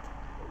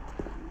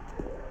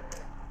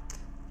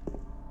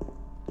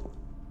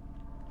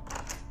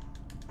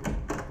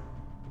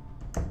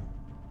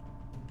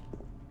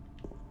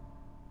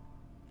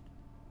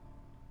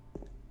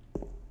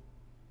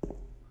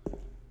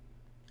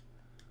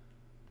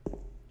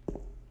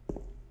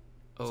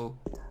 Oh.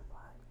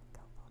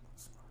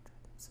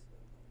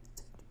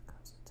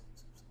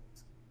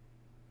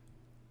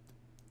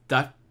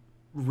 That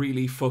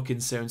really fucking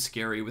sounds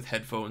scary with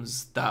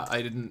headphones. That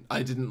I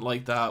didn't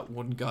like that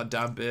one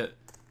goddamn bit.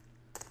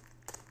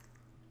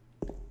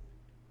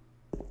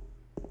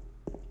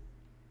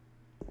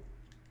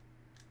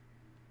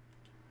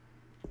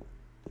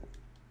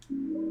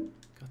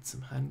 Got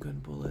some handgun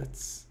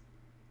bullets.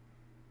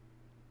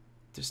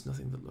 There's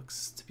nothing that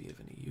looks to be of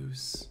any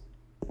use.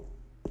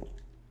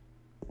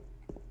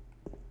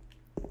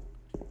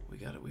 We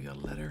got a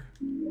letter.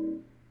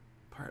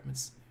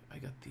 Apartments. I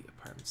got the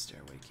apartment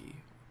stairway key.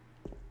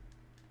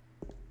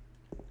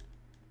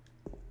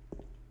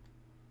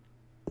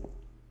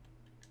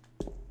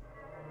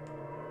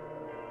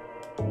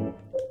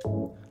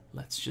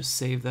 Let's just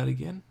save that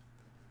again.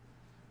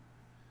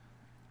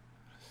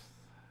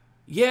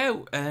 Yeah,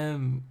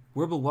 Wurble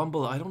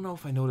Wumble, I don't know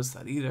if I noticed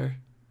that either.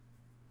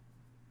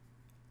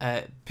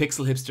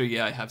 Pixel Hipster,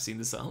 yeah, I have seen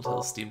the Silent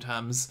Hill steamed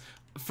hams.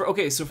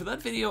 Okay, so for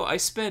that video, I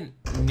spent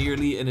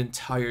nearly an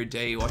entire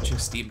day watching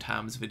steamed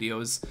hams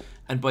videos,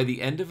 and by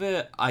the end of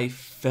it, I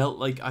felt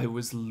like I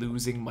was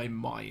losing my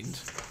mind.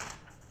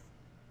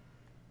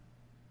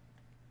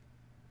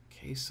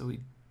 Okay, so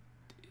we...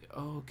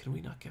 Oh, can we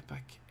not get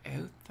back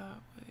out that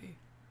way?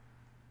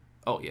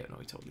 Oh, yeah, no,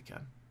 we totally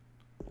can.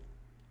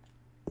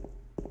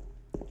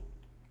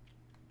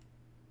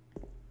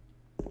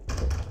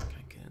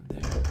 Can't get in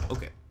there.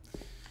 Okay.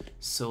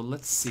 So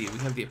let's see, we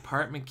have the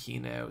apartment key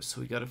now, so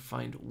we gotta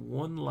find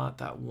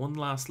that one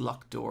last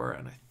locked door,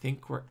 and I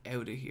think we're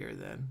out of here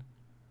then.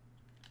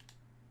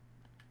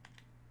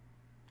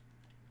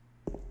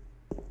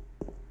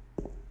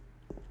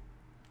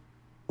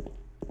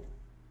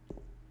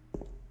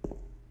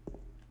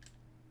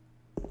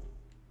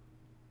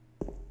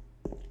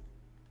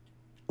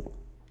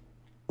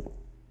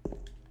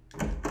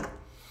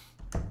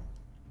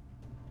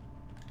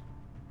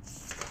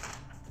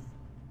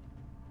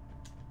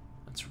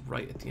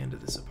 Right at the end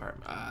of this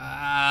apartment.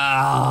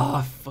 Ah,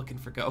 I fucking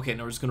forgot. Okay,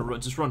 no, we're just gonna run.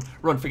 Just run.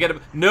 Run. Forget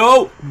it.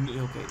 No!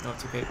 Okay, no,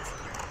 it's okay.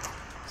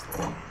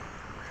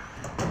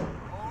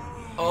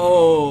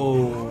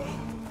 Oh.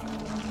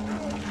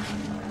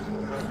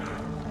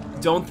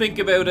 Don't think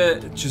about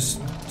it. Just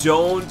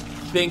don't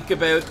think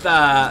about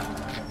that.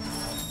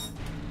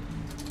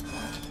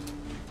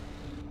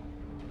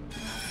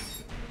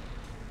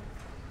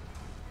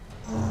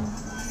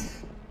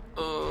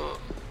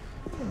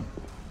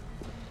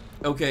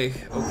 Okay,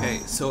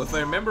 so if I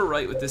remember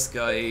right with this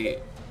guy,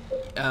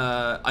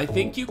 I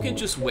think you can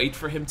just wait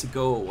for him to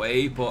go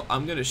away, but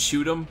I'm gonna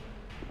shoot him,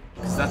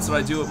 because that's what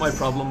I do with my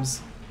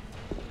problems.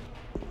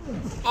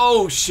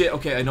 Oh shit,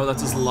 okay, I know that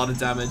does a lot of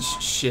damage.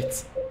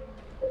 Shit.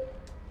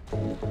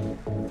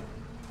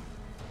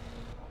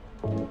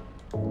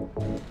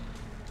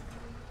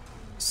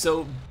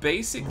 So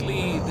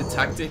basically, the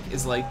tactic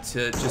is like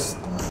to just...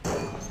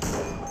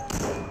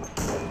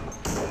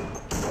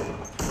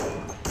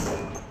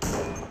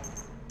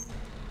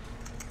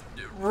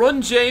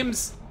 Run,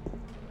 James!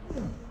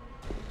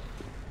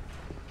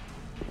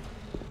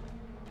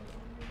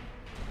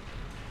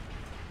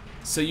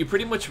 So you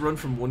pretty much run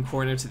from one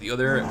corner to the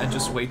other and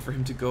just wait for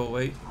him to go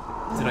away.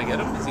 Did I get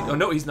him? Is he? Oh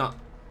no, he's not.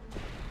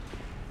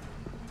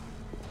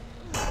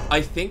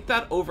 I think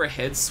that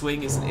overhead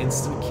swing is an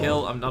instant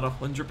kill. I'm not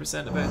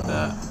 100% about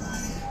that.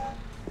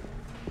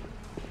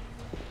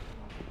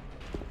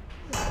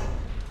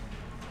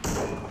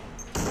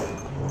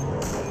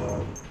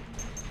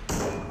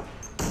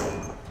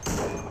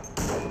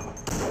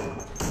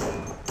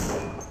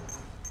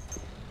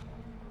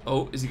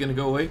 Oh, is he gonna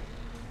go away?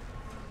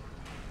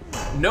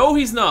 No,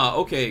 he's not.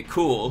 Okay,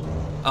 cool.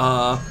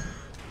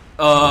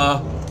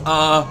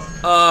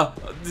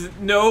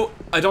 No,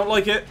 I don't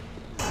like it.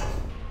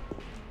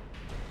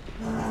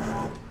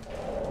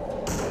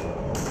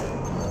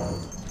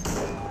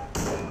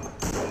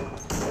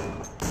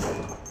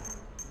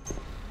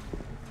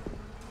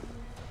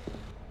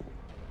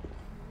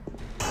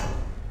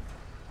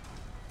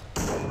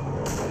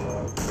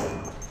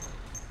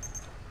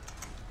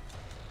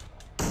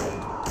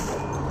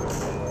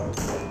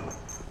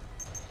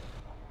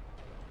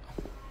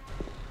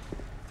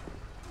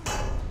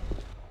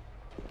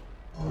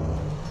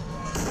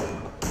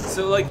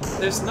 So, like,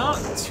 there's not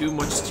too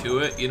much to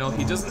it, you know?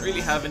 He doesn't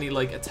really have any,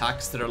 like,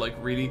 attacks that are, like,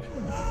 really...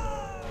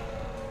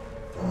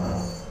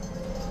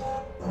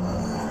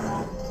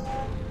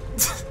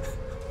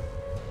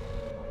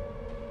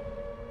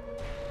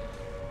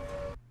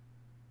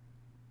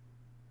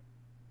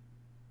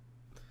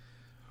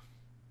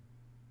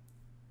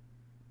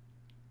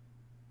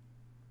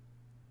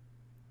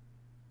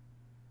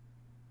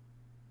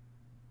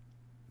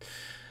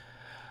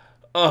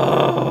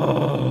 Oh...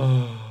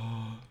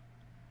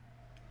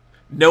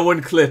 No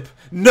one clip.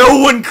 No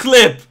one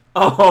clip!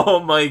 Oh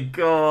my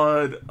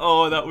god.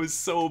 Oh, that was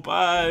so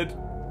bad.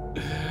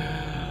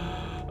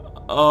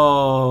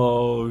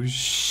 Oh,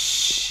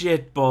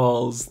 shit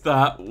balls.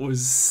 That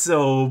was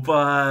so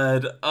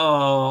bad.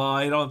 Oh,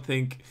 I don't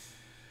think...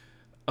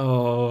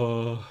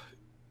 Oh...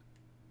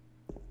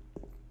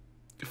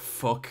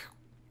 Fuck.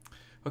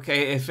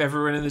 Okay, if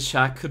everyone in the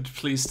chat could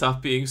please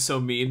stop being so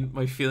mean.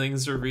 My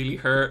feelings are really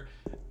hurt,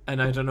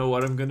 and I don't know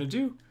what I'm gonna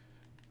do.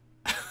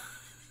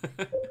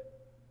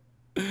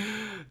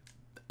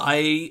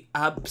 I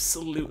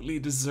absolutely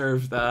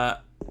deserve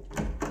that.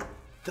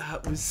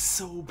 That was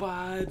so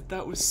bad.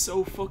 That was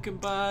so fucking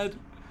bad.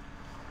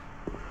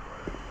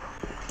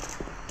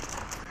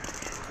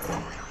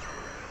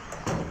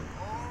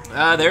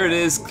 Ah, there it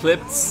is.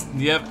 Clipped.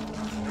 Yep.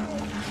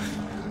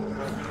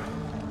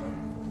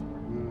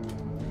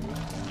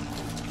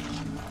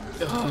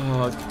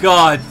 Oh,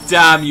 god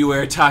damn you,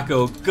 Air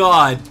Taco.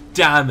 God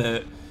damn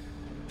it.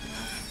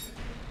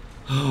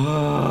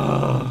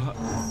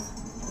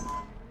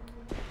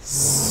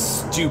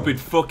 Stupid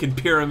fucking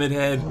pyramid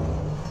head.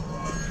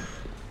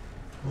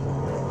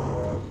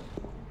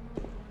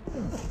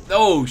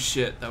 Oh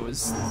shit, that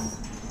was...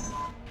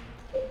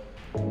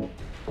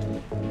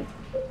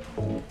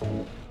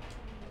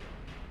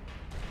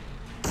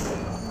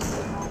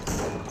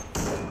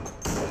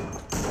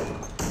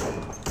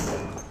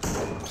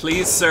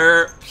 Please,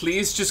 sir.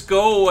 Please just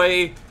go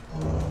away.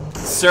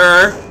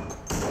 Sir.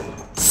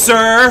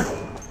 Sir.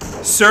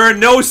 Sir,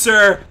 no,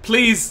 sir.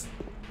 Please.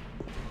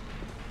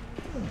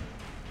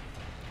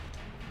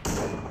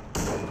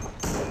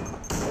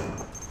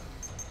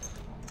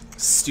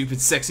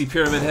 Stupid sexy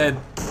pyramid head.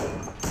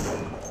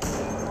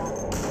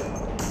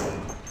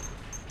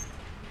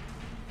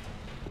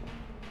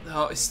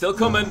 Oh, it's still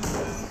coming.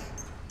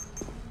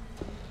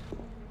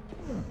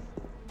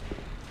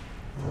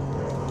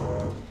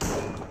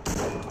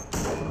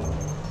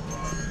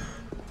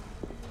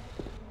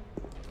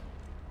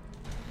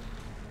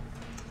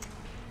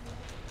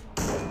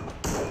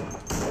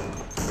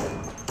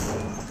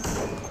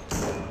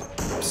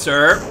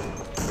 Sir.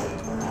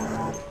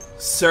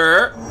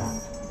 Sir.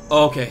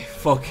 Okay,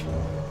 fuck.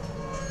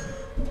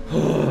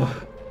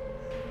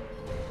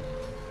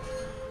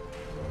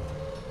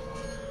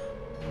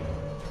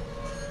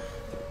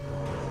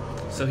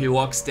 So he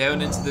walks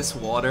down into this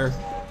water.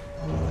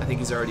 I think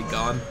he's already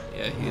gone.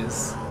 Yeah, he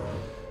is.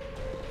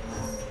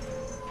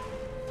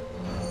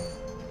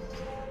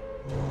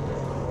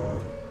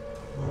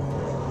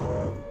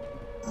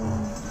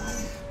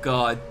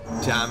 God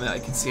damn it, I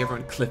can see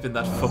everyone clipping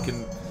that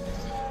fucking...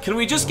 Can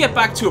we just get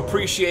back to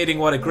appreciating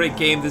what a great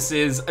game this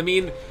is? I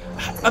mean,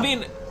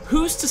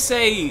 who's to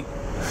say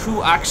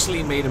who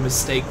actually made a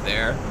mistake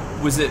there?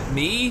 Was it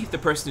me, the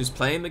person who's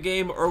playing the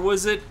game, or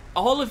was it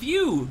all of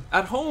you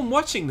at home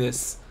watching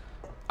this?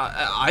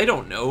 I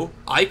don't know.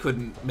 I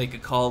couldn't make a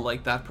call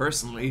like that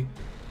personally.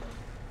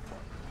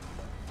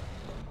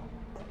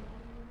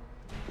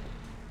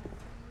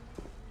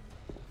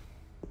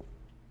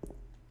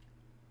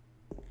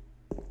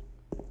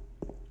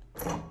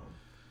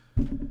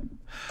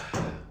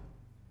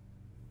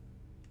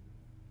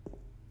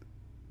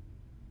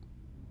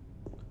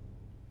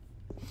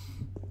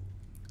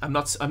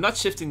 I'm not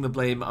shifting the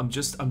blame. I'm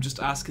just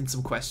asking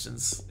some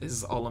questions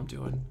is all I'm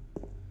doing.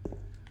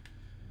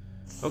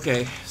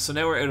 Okay, so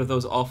now we're out of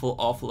those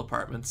awful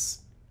apartments.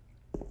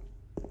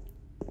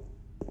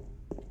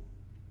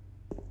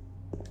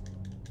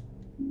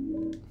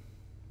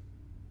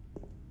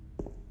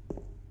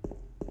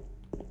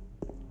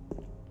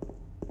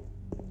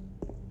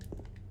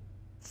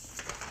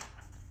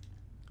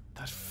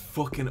 That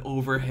fucking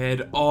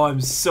overhead. Oh,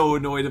 I'm so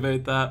annoyed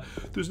about that.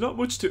 There's not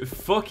much to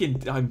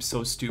fucking... I'm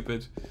so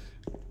stupid.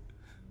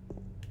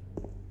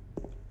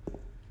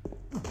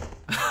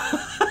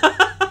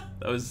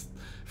 That was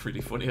pretty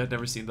funny. I'd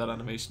never seen that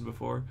animation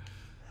before.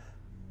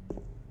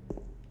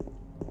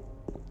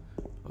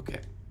 Okay.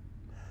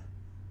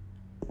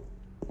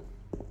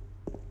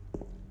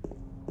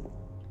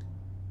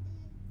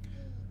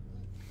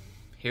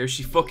 Here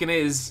she fucking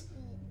is.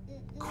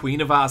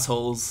 Queen of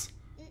assholes.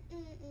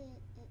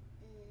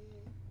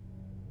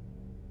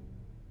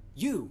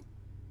 You!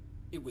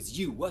 It was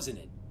you, wasn't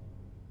it?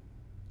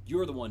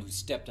 You're the one who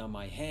stepped on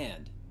my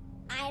hand.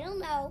 I don't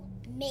know.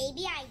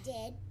 Maybe I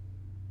did.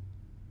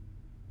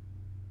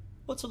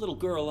 What's a little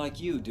girl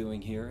like you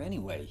doing here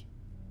anyway?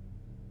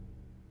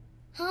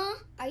 Huh?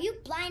 Are you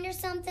blind or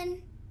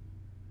something?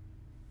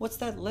 What's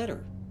that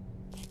letter?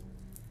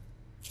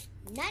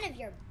 None of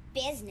your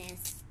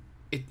business.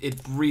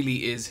 It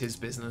really is his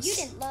business. You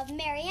didn't love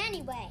Mary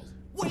anyway.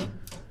 Wait!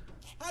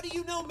 How do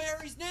you know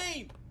Mary's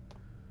name?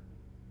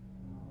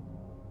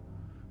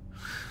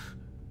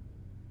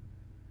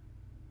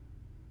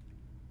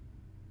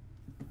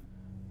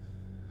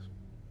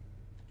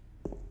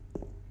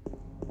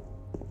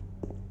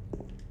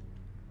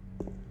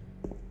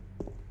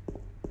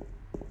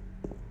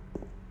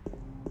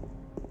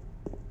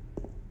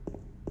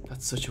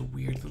 That's such a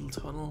weird little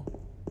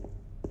tunnel.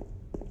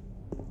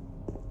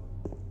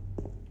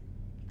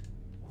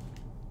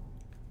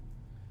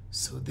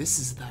 So this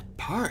is that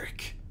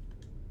park.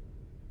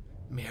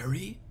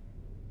 Mary,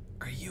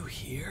 are you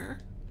here?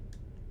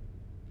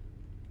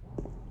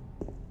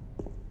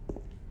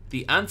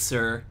 The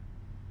answer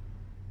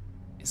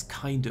is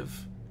kind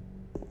of.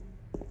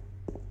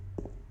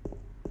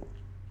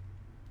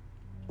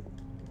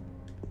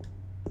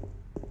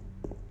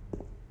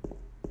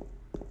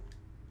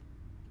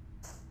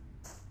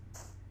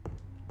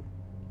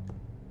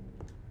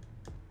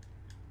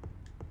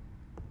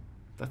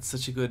 That's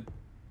such a good.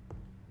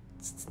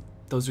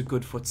 Those are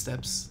good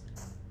footsteps.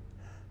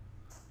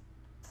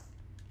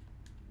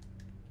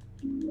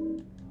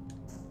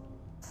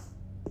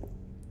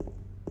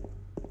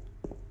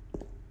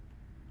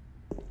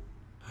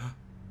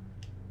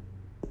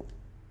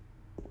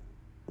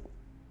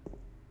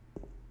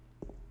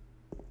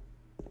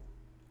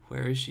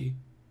 Where is she?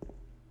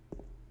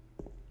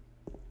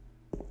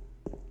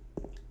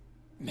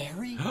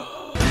 Mary?